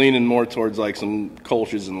I've been leaning more towards like some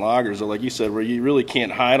Kolsch's and lagers, or like you said, where you really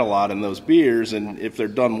can't hide a lot in those beers, and if they're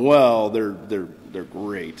done well, they're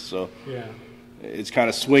great. So yeah. It's kind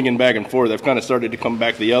of swinging back and forth. I've kind of started to come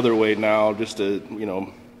back the other way now, just to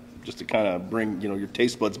kind of bring your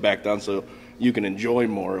taste buds back down, so you can enjoy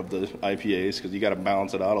more of the IPAs, because you got to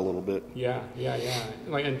balance it out a little bit. Yeah.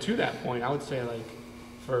 Like, and to that point, I would say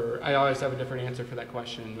I always have a different answer for that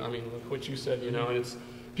question. I mean, look what you said, and it's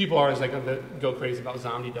people are always like go crazy about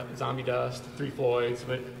Zombie Dust, Three Floyds,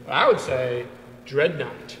 but I would say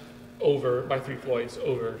Dreadnought by Three Floyds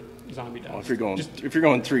over Zombie Dust. Well, if you're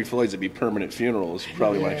going Three Floyds, it'd be Permanent Funeral is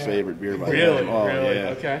probably my favorite beer by Really? them. Oh, really?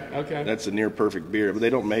 Yeah. Okay. That's a near perfect beer, but they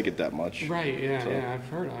don't make it that much. Right. Yeah. I've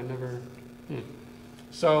heard. I never.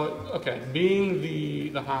 So being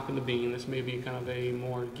the hop and the bean, this may be kind of a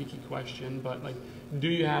more geeky question, but do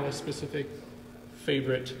you have a specific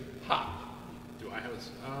favorite hop? Do I have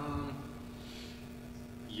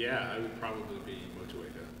yeah, I would probably be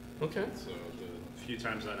Motueka. Okay. So the few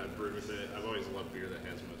times that I've brewed with it, I've always loved beer that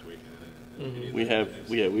has Motueka in it. We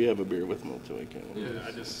have a beer with Motueka. Yeah,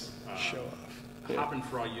 I just show off. Hop and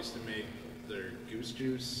Frog used to make their goose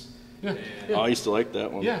juice. Yeah. I used to like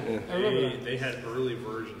that one. Yeah. I remember that. They had early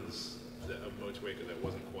versions of Motueka that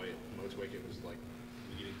wasn't quite Motueka. It was like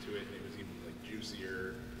eating to it, and it was even like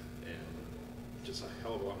juicier and just a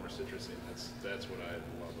hell of a lot more citrusy. That's what I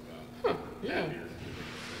love about that beer.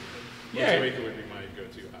 Motueka would be my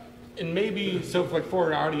go-to hop. And maybe, so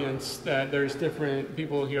for our audience, that there's different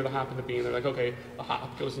people hear the hop and the bean, they're like, okay, a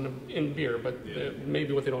hop goes in beer, but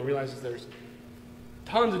maybe what they don't realize is there's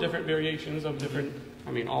tons of different variations of different,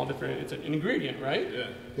 all different, it's an ingredient, right? Yeah.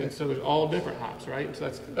 And so there's all different hops, right? And so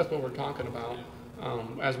that's what we're talking about.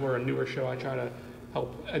 As we're a newer show, I try to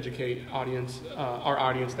help educate our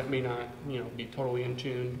audience that may not, be totally in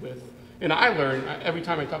tune with. And I learn every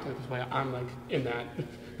time I talk like this way. I'm like in that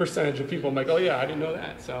percentage of people. I'm like, oh yeah, I didn't know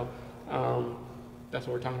that. So that's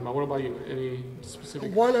what we're talking about. What about you? Any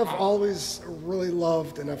specific? One I've always really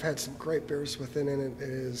loved, and I've had some great beers within it,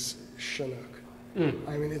 is Chinook.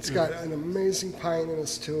 I mean, it's got an amazing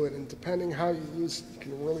pininess to it, and depending how you use it, you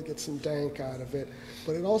can really get some dank out of it.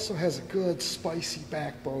 But it also has a good spicy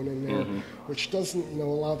backbone in there, which doesn't,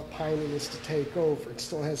 allow the pininess to take over. It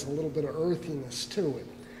still has a little bit of earthiness to it.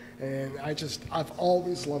 And I've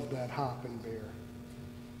always loved that hop in beer.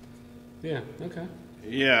 Yeah, okay.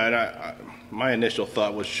 Yeah, and my initial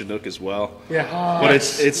thought was Chinook as well. Yeah. But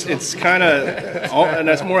it's kind of, and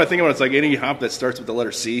that's more I think about. It's like any hop that starts with the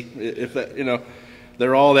letter C. If that,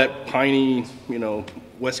 they're all that piney,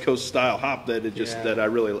 West Coast style hop that that I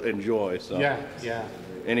really enjoy. So yeah.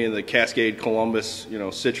 Any of the Cascade, Columbus,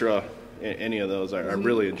 Citra, any of those I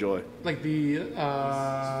really enjoy. Like the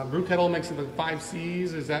brew kettle makes it like 5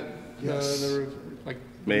 C's. Is that the like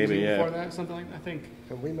maybe before that, something like that? I think.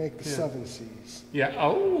 And we make the 7 C's. Yeah.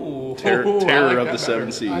 Oh. Terror like of the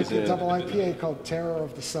 7 C's. I did double IPA called Terror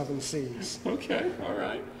of the 7 C's. Okay. All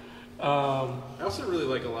right. I also really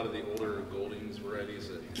like a lot of the older Goldings varieties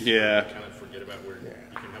that you kind of forget about, where you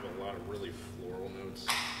can have a lot of really floral notes.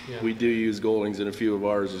 Yeah. We do use Goldings in a few of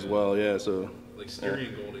ours as well. Yeah. So like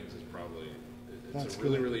Styrian Goldings is probably it's a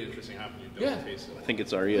really really interesting hop, and you don't taste it. I think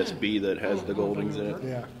it's our ESB that has the Goldings in it.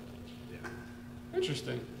 Yeah.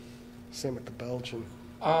 Interesting. Same with the Belgian.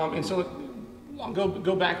 And so I'll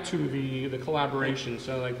go back to the collaboration.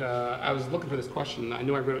 So like I was looking for this question. I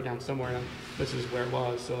knew I wrote it down somewhere, and this is where it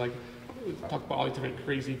was. So like we talk about all these different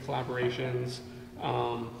crazy collaborations,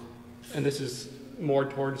 and this is more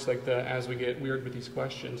towards like the as we get weird with these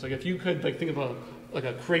questions. Like if you could like think of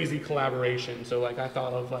a crazy collaboration. So like I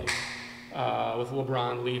thought of like with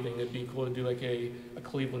LeBron leaving, it'd be cool to do like a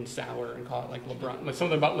Cleveland sour and call it like LeBron, like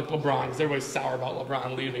something about like LeBron, because everybody's sour about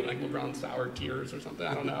LeBron leaving, like LeBron sour tears or something.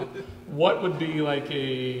 I don't know. What would be like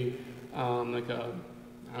a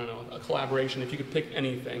collaboration if you could pick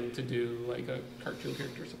anything to do, like a cartoon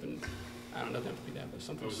character or something? I don't know if it have to be that, but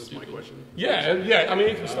something. Was this my question? Yeah. I mean,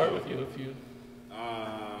 it can start with you if you.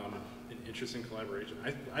 An interesting collaboration.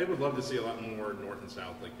 I would love to see a lot more north and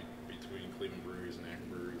south, like between Cleveland breweries and Akron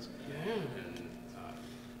breweries. Yeah. And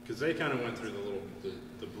because they kind of went through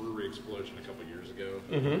the brewery explosion a couple years ago,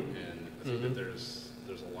 and I think that there's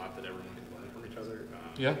a lot that everyone can learn from each other.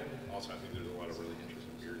 Also, I think there's a lot of really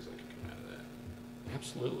interesting beers that can come out of that.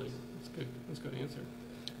 Absolutely. That's a good answer.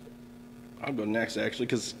 I'll go next, actually,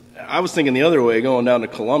 because I was thinking the other way, going down to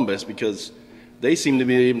Columbus, because they seem to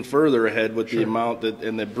be even further ahead with the amount that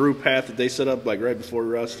and the brew path that they set up, like right before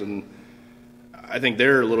Rust, and I think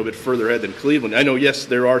they're a little bit further ahead than Cleveland. I know, yes,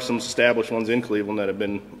 there are some established ones in Cleveland that have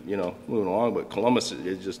been, moving along, but Columbus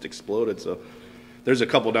has just exploded. So there's a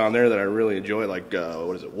couple down there that I really enjoy, like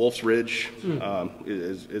Wolf's Ridge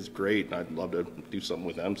is great. I'd love to do something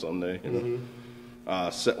with them someday.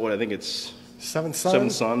 What I think it's Seven Sun. Seven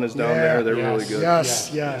Sun is down there. They're really good.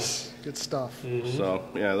 Yes. Good stuff. So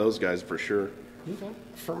yeah, those guys for sure. Okay.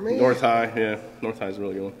 For me, North High is a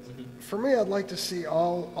really good one. For me, I'd like to see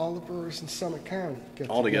all the brewers in Summit County get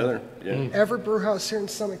All together. Yeah. Every brew house here in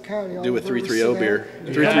Summit County. Do a 330 beer.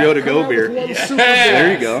 330 to go beer.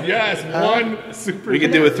 There you go. Yes, one super. We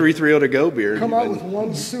could do a 330 to go beer. Come out with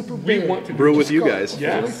one super beer. We want to brew with you guys.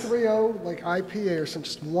 330 like IPA or some,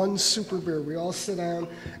 just one super beer. We all sit down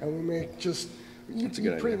and we make just. You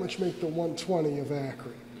pretty much make the 120 of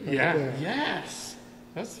Akron. Yes.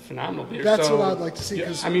 That's a phenomenal beer. That's what I'd like to see.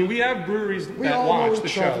 I mean, we have breweries that watch the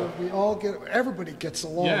show. We all everybody gets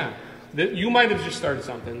along. Yeah. You might have just started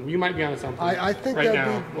something. You might be on something. I think right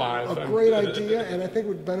that'd be live. a great idea, and I think it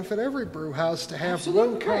would benefit every brew house to have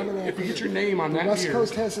one common IPA. If you get your name on that beer. The West beer.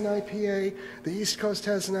 Coast has an IPA. The East Coast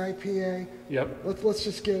has an IPA. Yep. Let's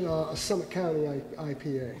just get a Summit County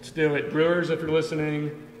IPA. Let's do it. Brewers, if you're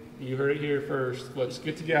listening, you heard it here first. Let's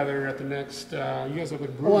get together at the next. You guys have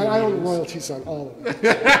like brewery. I own royalties on all of it.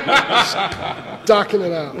 Docking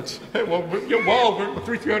it out. Hey, well, we're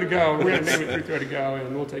 330 to go. We're gonna name it 330 to go,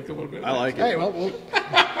 and we'll take a little bit. I like it. Hey, no,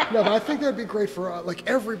 but I think that'd be great for like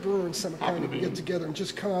every brewer in Summit County to get together and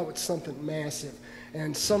just come out with something massive,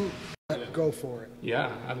 and go for it.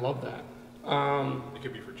 Yeah, I love that. It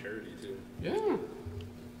could be for charity too. Yeah.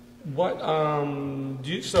 What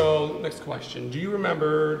so next question. Do you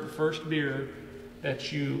remember the first beer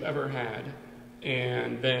that you ever had?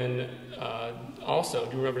 And then also,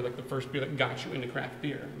 do you remember like the first beer that got you into craft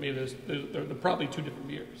beer? Maybe there are probably two different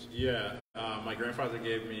beers. Yeah. My grandfather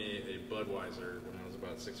gave me a Budweiser when I was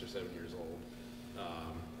about 6 or 7 years old.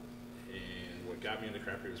 And what got me into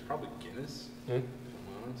craft beer was probably Guinness, Yeah. if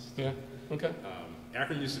I'm honest. Yeah. Okay.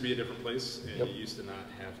 Akron used to be a different place, and Yep. you used to not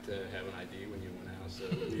have to have an ID when you went out. So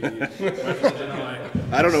my friends and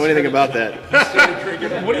I I don't know anything about that. started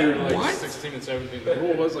drinking What do beer you- like what? 16 and 17. The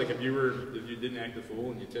rule was like if you didn't act a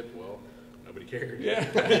fool and you tipped well, nobody cared. Yeah.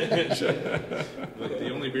 Like the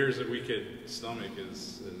only beers that we could stomach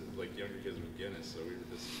is like younger kids with Guinness, so we would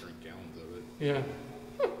just drink gallons of it. Yeah.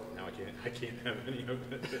 Now I can't have any of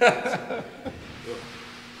it.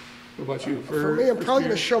 What about you? For me, I'm first probably going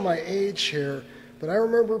beer? to show my age here, but I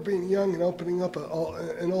remember being young and opening up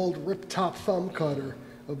an old Rip Top Thumb Cutter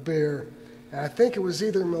of beer. And I think it was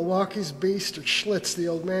either Milwaukee's Beast or Schlitz the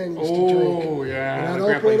old man used to drink. Oh, yeah. And I'd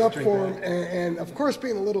My grandpa open it used up to drink for him, that. and of course,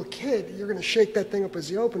 being a little kid, you're going to shake that thing up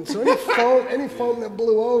as you open. So any foam that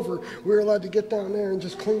blew over, we were allowed to get down there and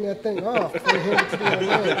just clean that thing off before we hand it to the old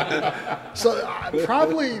man. So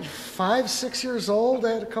probably 5, 6 years old,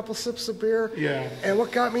 I had a couple sips of beer. Yeah. And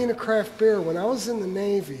what got me into craft beer, when I was in the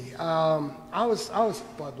Navy, I was a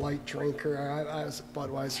Bud Light drinker. I was a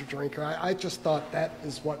Budweiser drinker. I just thought that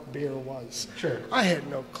is what beer was. Sure. I had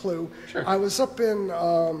no clue. Sure. I was up in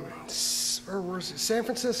San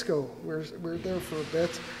Francisco. We were there for a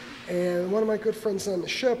bit, and one of my good friends on the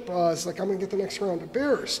ship is like, "I'm gonna get the next round of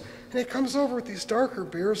beers," and he comes over with these darker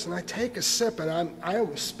beers, and I take a sip, and I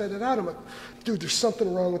almost spit it out. I'm like, "Dude, there's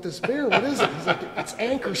something wrong with this beer. What is it?" He's like, "It's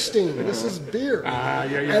Anchor Steam. This is beer."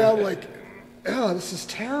 Yeah. And I'm like, "Oh, this is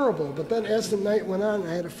terrible." But then as the night went on,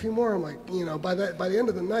 I had a few more. I'm like, by the end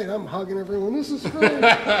of the night, I'm hugging everyone. This is great.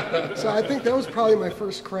 So I think that was probably my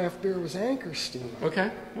first craft beer was Anchor Steam.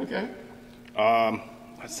 Okay.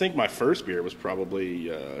 I think my first beer was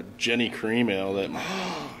probably Jenny Cream Ale.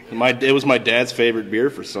 It was my dad's favorite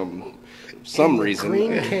beer for some reason.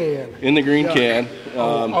 Green can. In the green can.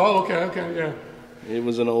 Okay. Yeah. It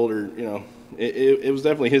was an older, it was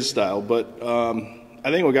definitely his style. But I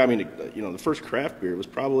think what got me to, the first craft beer was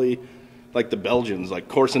probably like the Belgians, like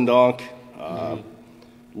Corsendonk,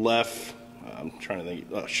 Lef. I'm trying to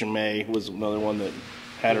think. Chimay was another one that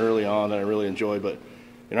had early on that I really enjoyed. But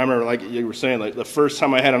I remember, like you were saying, like the first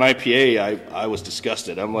time I had an IPA, I was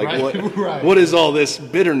disgusted. I'm like, Right. what is all this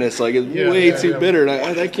bitterness? Like it's way too yeah. bitter,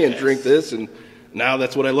 and I can't drink this. And now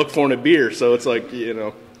that's what I look for in a beer. So it's like,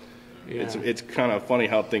 it's kind of funny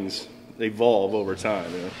how things evolve over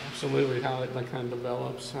time. Absolutely, how it like kind of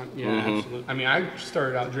develops. Absolutely. I mean, I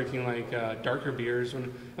started out drinking like darker beers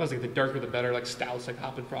when I was like the darker the better, like stouts, like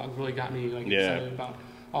Hop and Frog really got me like excited about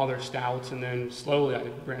all their stouts, and then slowly I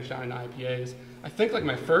branched out into IPAs. I think like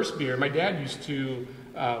my first beer, my dad used to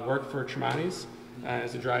work for Tremonti's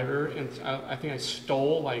as a driver, and I think I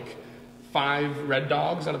stole like 5 Red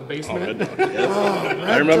Dogs out of the basement.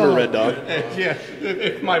 I remember Red Dog. Yeah,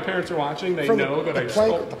 if my parents are watching, they know that I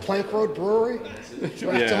stole. The Plank Road Brewery?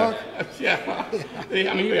 Red Dog? Yeah.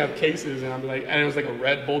 I mean, you have cases, and I'm like, and it was like a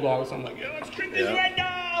Red Bulldog, so I'm like, let's drink these Red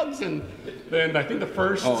Dogs. And then I think the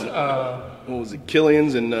first. What was it?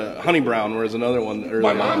 Killian's and Honey Brown was another one.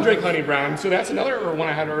 My mom drank Honey Brown, so that's another one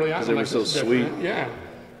I had early on. They were so sweet. Yeah.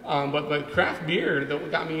 But craft beer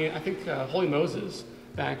that got me, I think, Holy Moses.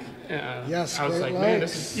 Back, yes, I was Great like, man,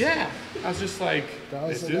 Lakes. I was just like, That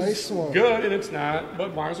was this a is nice one. good, and it's not.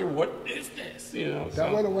 Budweiser, what is this?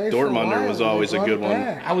 That went away for a while. Dortmunder was always a good one.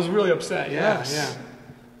 I was really upset. Yes.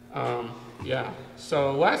 Yeah.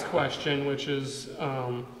 So last question, which is,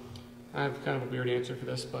 I have kind of a weird answer for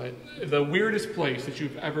this, but the weirdest place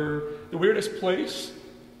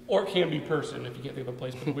or it can be person if you can't think of a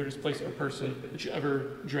place, but the weirdest place or person that you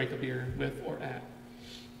ever drank a beer with or at.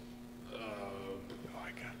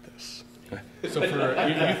 So for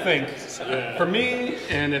you think, for me,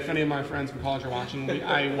 and if any of my friends from college are watching,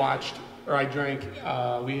 I drank.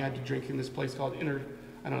 We had to drink in this place called I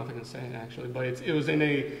don't know if I can say it actually, but it was in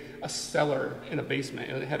a cellar in a basement.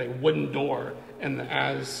 It had a wooden door, and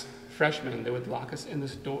as freshmen, they would lock us in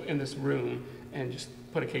this room and just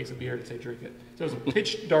put a case of beer and say drink it. So it was a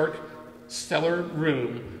pitch dark cellar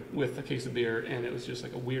room with a case of beer, and it was just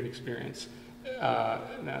like a weird experience.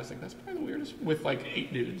 And I was like, that's probably the weirdest, with like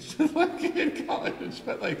 8 dudes like in college.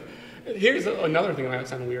 But like, here's another thing that might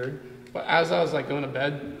sound weird. But as I was like going to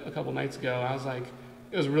bed a couple nights ago, I was like,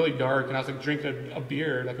 it was really dark, and I was like drinking a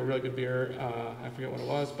beer, like a really good beer. I forget what it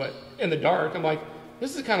was, but in the dark, I'm like,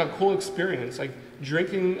 this is a kind of cool experience, like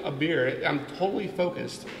drinking a beer. I'm totally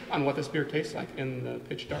focused on what this beer tastes like in the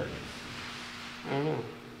pitch dark. I don't know.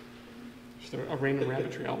 A random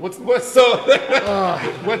rabbit trail. What's the? All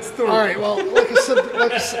right. Well, like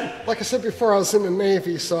I said before, I was in the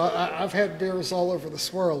Navy, so I've had beers all over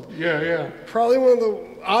this world. Yeah. Probably one of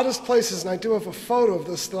the oddest places, and I do have a photo of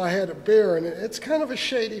this that I had a beer, and it's kind of a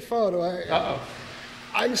shady photo.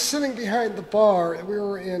 I'm sitting behind the bar. We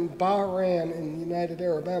were in Bahrain in the United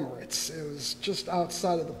Arab Emirates. It was just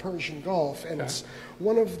outside of the Persian Gulf, and it's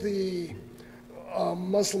one of the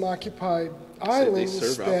Muslim-occupied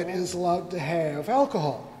islands that is allowed to have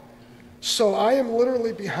alcohol. So I am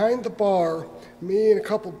literally behind the bar, me and a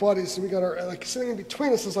couple buddies, and we got our, like, sitting in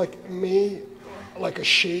between us is like me, like a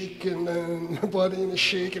sheik, and then a buddy and a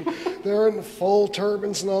sheik, and they're in the full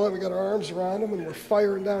turbans and all that. We got our arms around them, and we're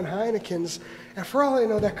firing down Heinekens. And for all I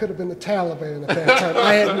know, that could have been the Taliban at that time.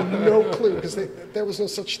 I had no clue, because there was no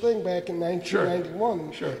such thing back in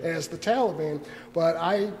 1991 as the Taliban. But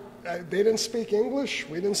they didn't speak English,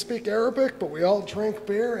 we didn't speak Arabic, but we all drank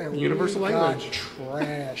beer, and universal language.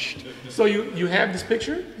 Trashed. So you have this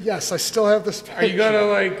picture? Yes, I still have this picture. Are you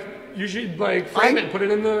gonna you should frame it and put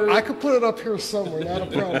it in the... I could put it up here somewhere, not a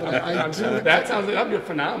problem. That sounds like that'd be a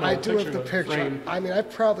phenomenal picture. I do have the picture. Frame. I mean, I've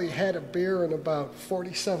probably had a beer in about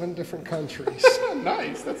 47 different countries.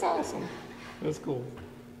 Nice, that's awesome. That's cool.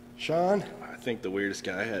 Sean? I think the weirdest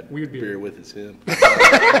guy I had Weird beer with is him. To be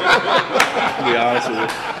honest with you.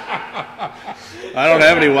 I don't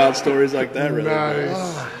have any wild stories like that, really.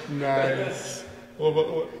 Nice.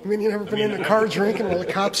 You mean you've never been in the car drinking while the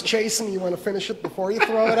cop's chasing you want to finish it before you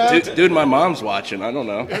throw it out? Dude, my mom's watching. I don't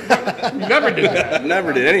know. You never did that.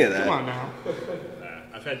 Never did any of that. Come on now.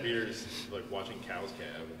 I've had beers like watching cows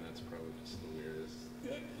calve, and that's probably just the weirdest.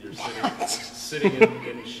 You're sitting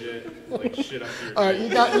in shit, like shit up to your All right, you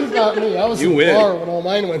got me. I was in the bar when all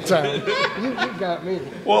mine went down. You got me.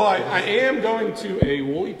 Well, I am going to a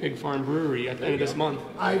Woolly Pig Farm brewery at the end of this month.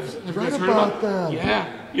 I've read about them.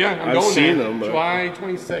 Yeah, I'm going seen there. them, but... July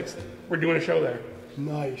 26th. We're doing a show there.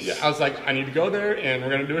 Nice. Yeah, I was like, I need to go there, and we're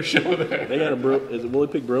going to do a show there. They got is it Woolly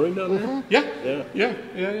Pig Brewing down there?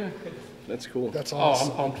 Yeah. That's cool. That's awesome.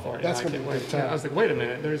 Oh, I'm pumped for it. That's going to be a great time. I was like, wait a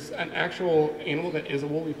minute. There's an actual animal that is a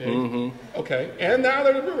woolly pig. Okay. And now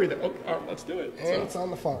there's a brewery that, all right, let's do it. And it's on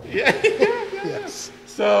the farm. Yeah. Yes.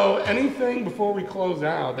 So anything before we close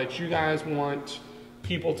out that you guys want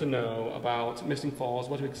people to know about Missing Falls,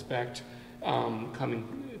 what to expect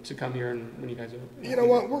come here and when you guys are... You know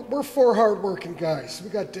what? We're four hard-working guys. We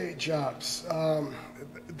got day jobs.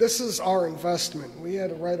 This is our investment. We had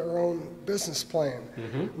to write our own business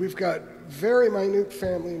plan. We've got very minute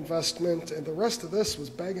family investment, and the rest of this was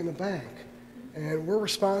begging the bank. And we're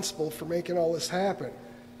responsible for making all this happen.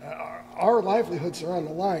 Our livelihoods are on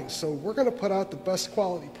the line, so we're going to put out the best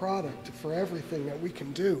quality product for everything that we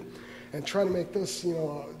can do and try to make this,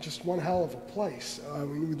 just one hell of a place.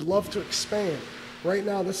 We'd love to expand. Right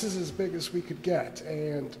now, this is as big as we could get,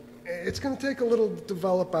 and it's going to take a little to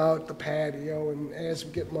develop out the patio, and as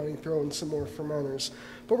we get money, throw in some more fermenters.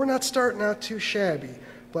 But we're not starting out too shabby.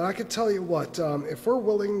 But I can tell you what, if we're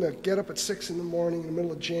willing to get up at 6 in the morning in the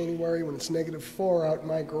middle of January when it's -4 out in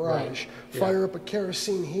my garage, fire up a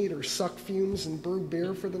kerosene heater, suck fumes, and brew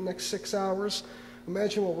beer for the next 6 hours,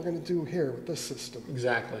 imagine what we're going to do here with this system.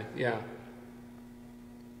 Exactly, yeah.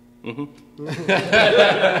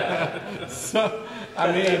 So,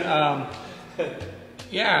 I mean,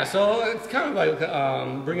 so it's kind of like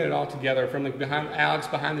bringing it all together from like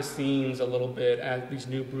behind the scenes a little bit as these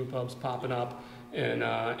new brew pubs popping up in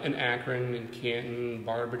Akron and Canton,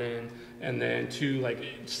 Barberton, and then to like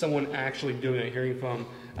someone actually doing it, hearing from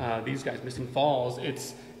these guys, Missing Falls.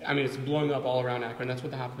 It's blowing up all around Akron. That's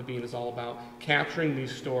what the Hop of the Bean is all about, capturing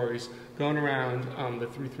these stories, going around the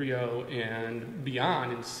 330 and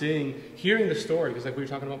beyond and hearing the story, because like we were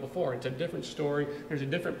talking about before, it's a different story, there's a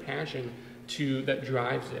different passion that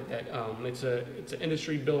drives it, that it's an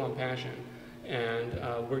industry built on passion. And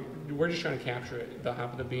we're just trying to capture it, the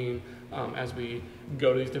Hop of the Bean, as we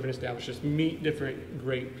go to these different establishments, meet different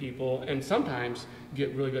great people, and sometimes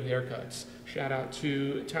get really good haircuts. Shout out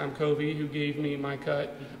to Tom Covey, who gave me my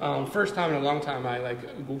cut. First time in a long time I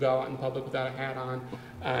will go out in public without a hat on,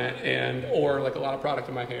 or like a lot of product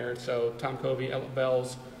in my hair. So Tom Covey, Ella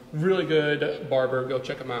Bell's, really good barber. Go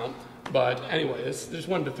check him out. But anyway, just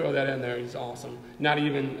wanted to throw that in there. He's awesome. Not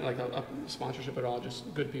even like a sponsorship at all,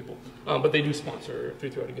 just good people. But they do sponsor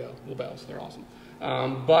 330 to Go, Little Bells. They're awesome.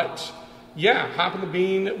 But yeah, Hop of the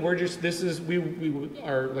Bean. We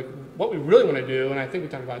are like what we really want to do, and I think we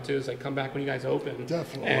talked about it too, is like come back when you guys open.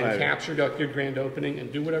 Definitely. And capture your grand opening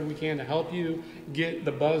and do whatever we can to help you get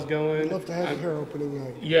the buzz going. I'd love to have you here opening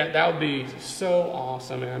night. Yeah, that would be so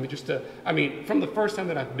awesome. And from the first time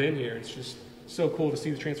that I've been here, it's just so cool to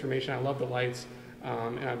see the transformation. I love the lights,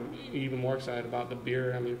 and I'm even more excited about the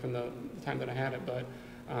beer. From the time that I had it, but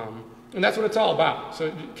and that's what it's all about.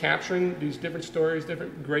 So capturing these different stories,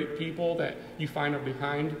 different great people that you find are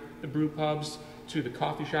behind the brew pubs, to the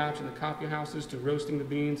coffee shops and the coffee houses, to roasting the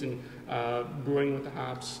beans and brewing with the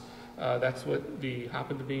hops. That's what the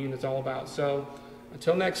Hop of the Bean is all about. So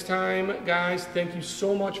until next time, guys, thank you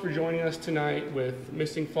so much for joining us tonight with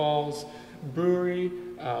Missing Falls Brewery.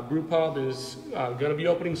 Brew Pub is going to be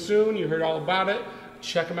opening soon. You heard all about it.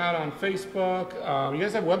 Check them out on Facebook. You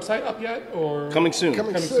guys have a website up yet? Or Coming soon.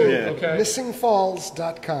 Coming soon. Yeah. Okay.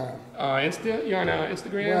 Missingfalls.com. You're on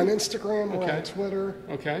Instagram? We're on Instagram, we're Okay. on Twitter,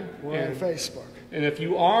 Okay. we're on Facebook. And if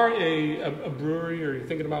you are a brewery or you're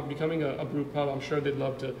thinking about becoming a brew pub, I'm sure they'd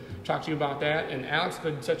love to talk to you about that. And Alex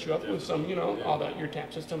could set you up with some, all that, your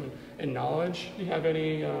tap system and knowledge. Do you have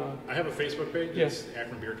any? I have a Facebook page. Yes. It's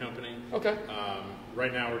Akron Beer Company. Okay.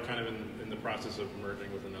 Right now, we're kind of in the process of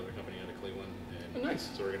merging with another company out of Cleveland. And nice.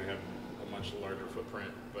 So we're going to have a much larger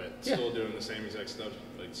footprint, but still doing the same exact stuff,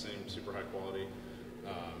 like same super high quality.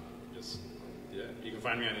 You can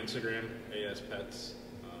find me on Instagram, ASPets.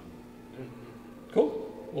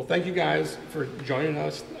 Cool. Well, thank you guys for joining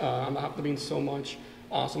us on the Hop the Bean so much.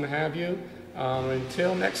 Awesome to have you.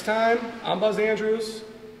 Until next time, I'm Buzz Andrews,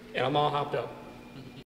 and I'm all hopped up.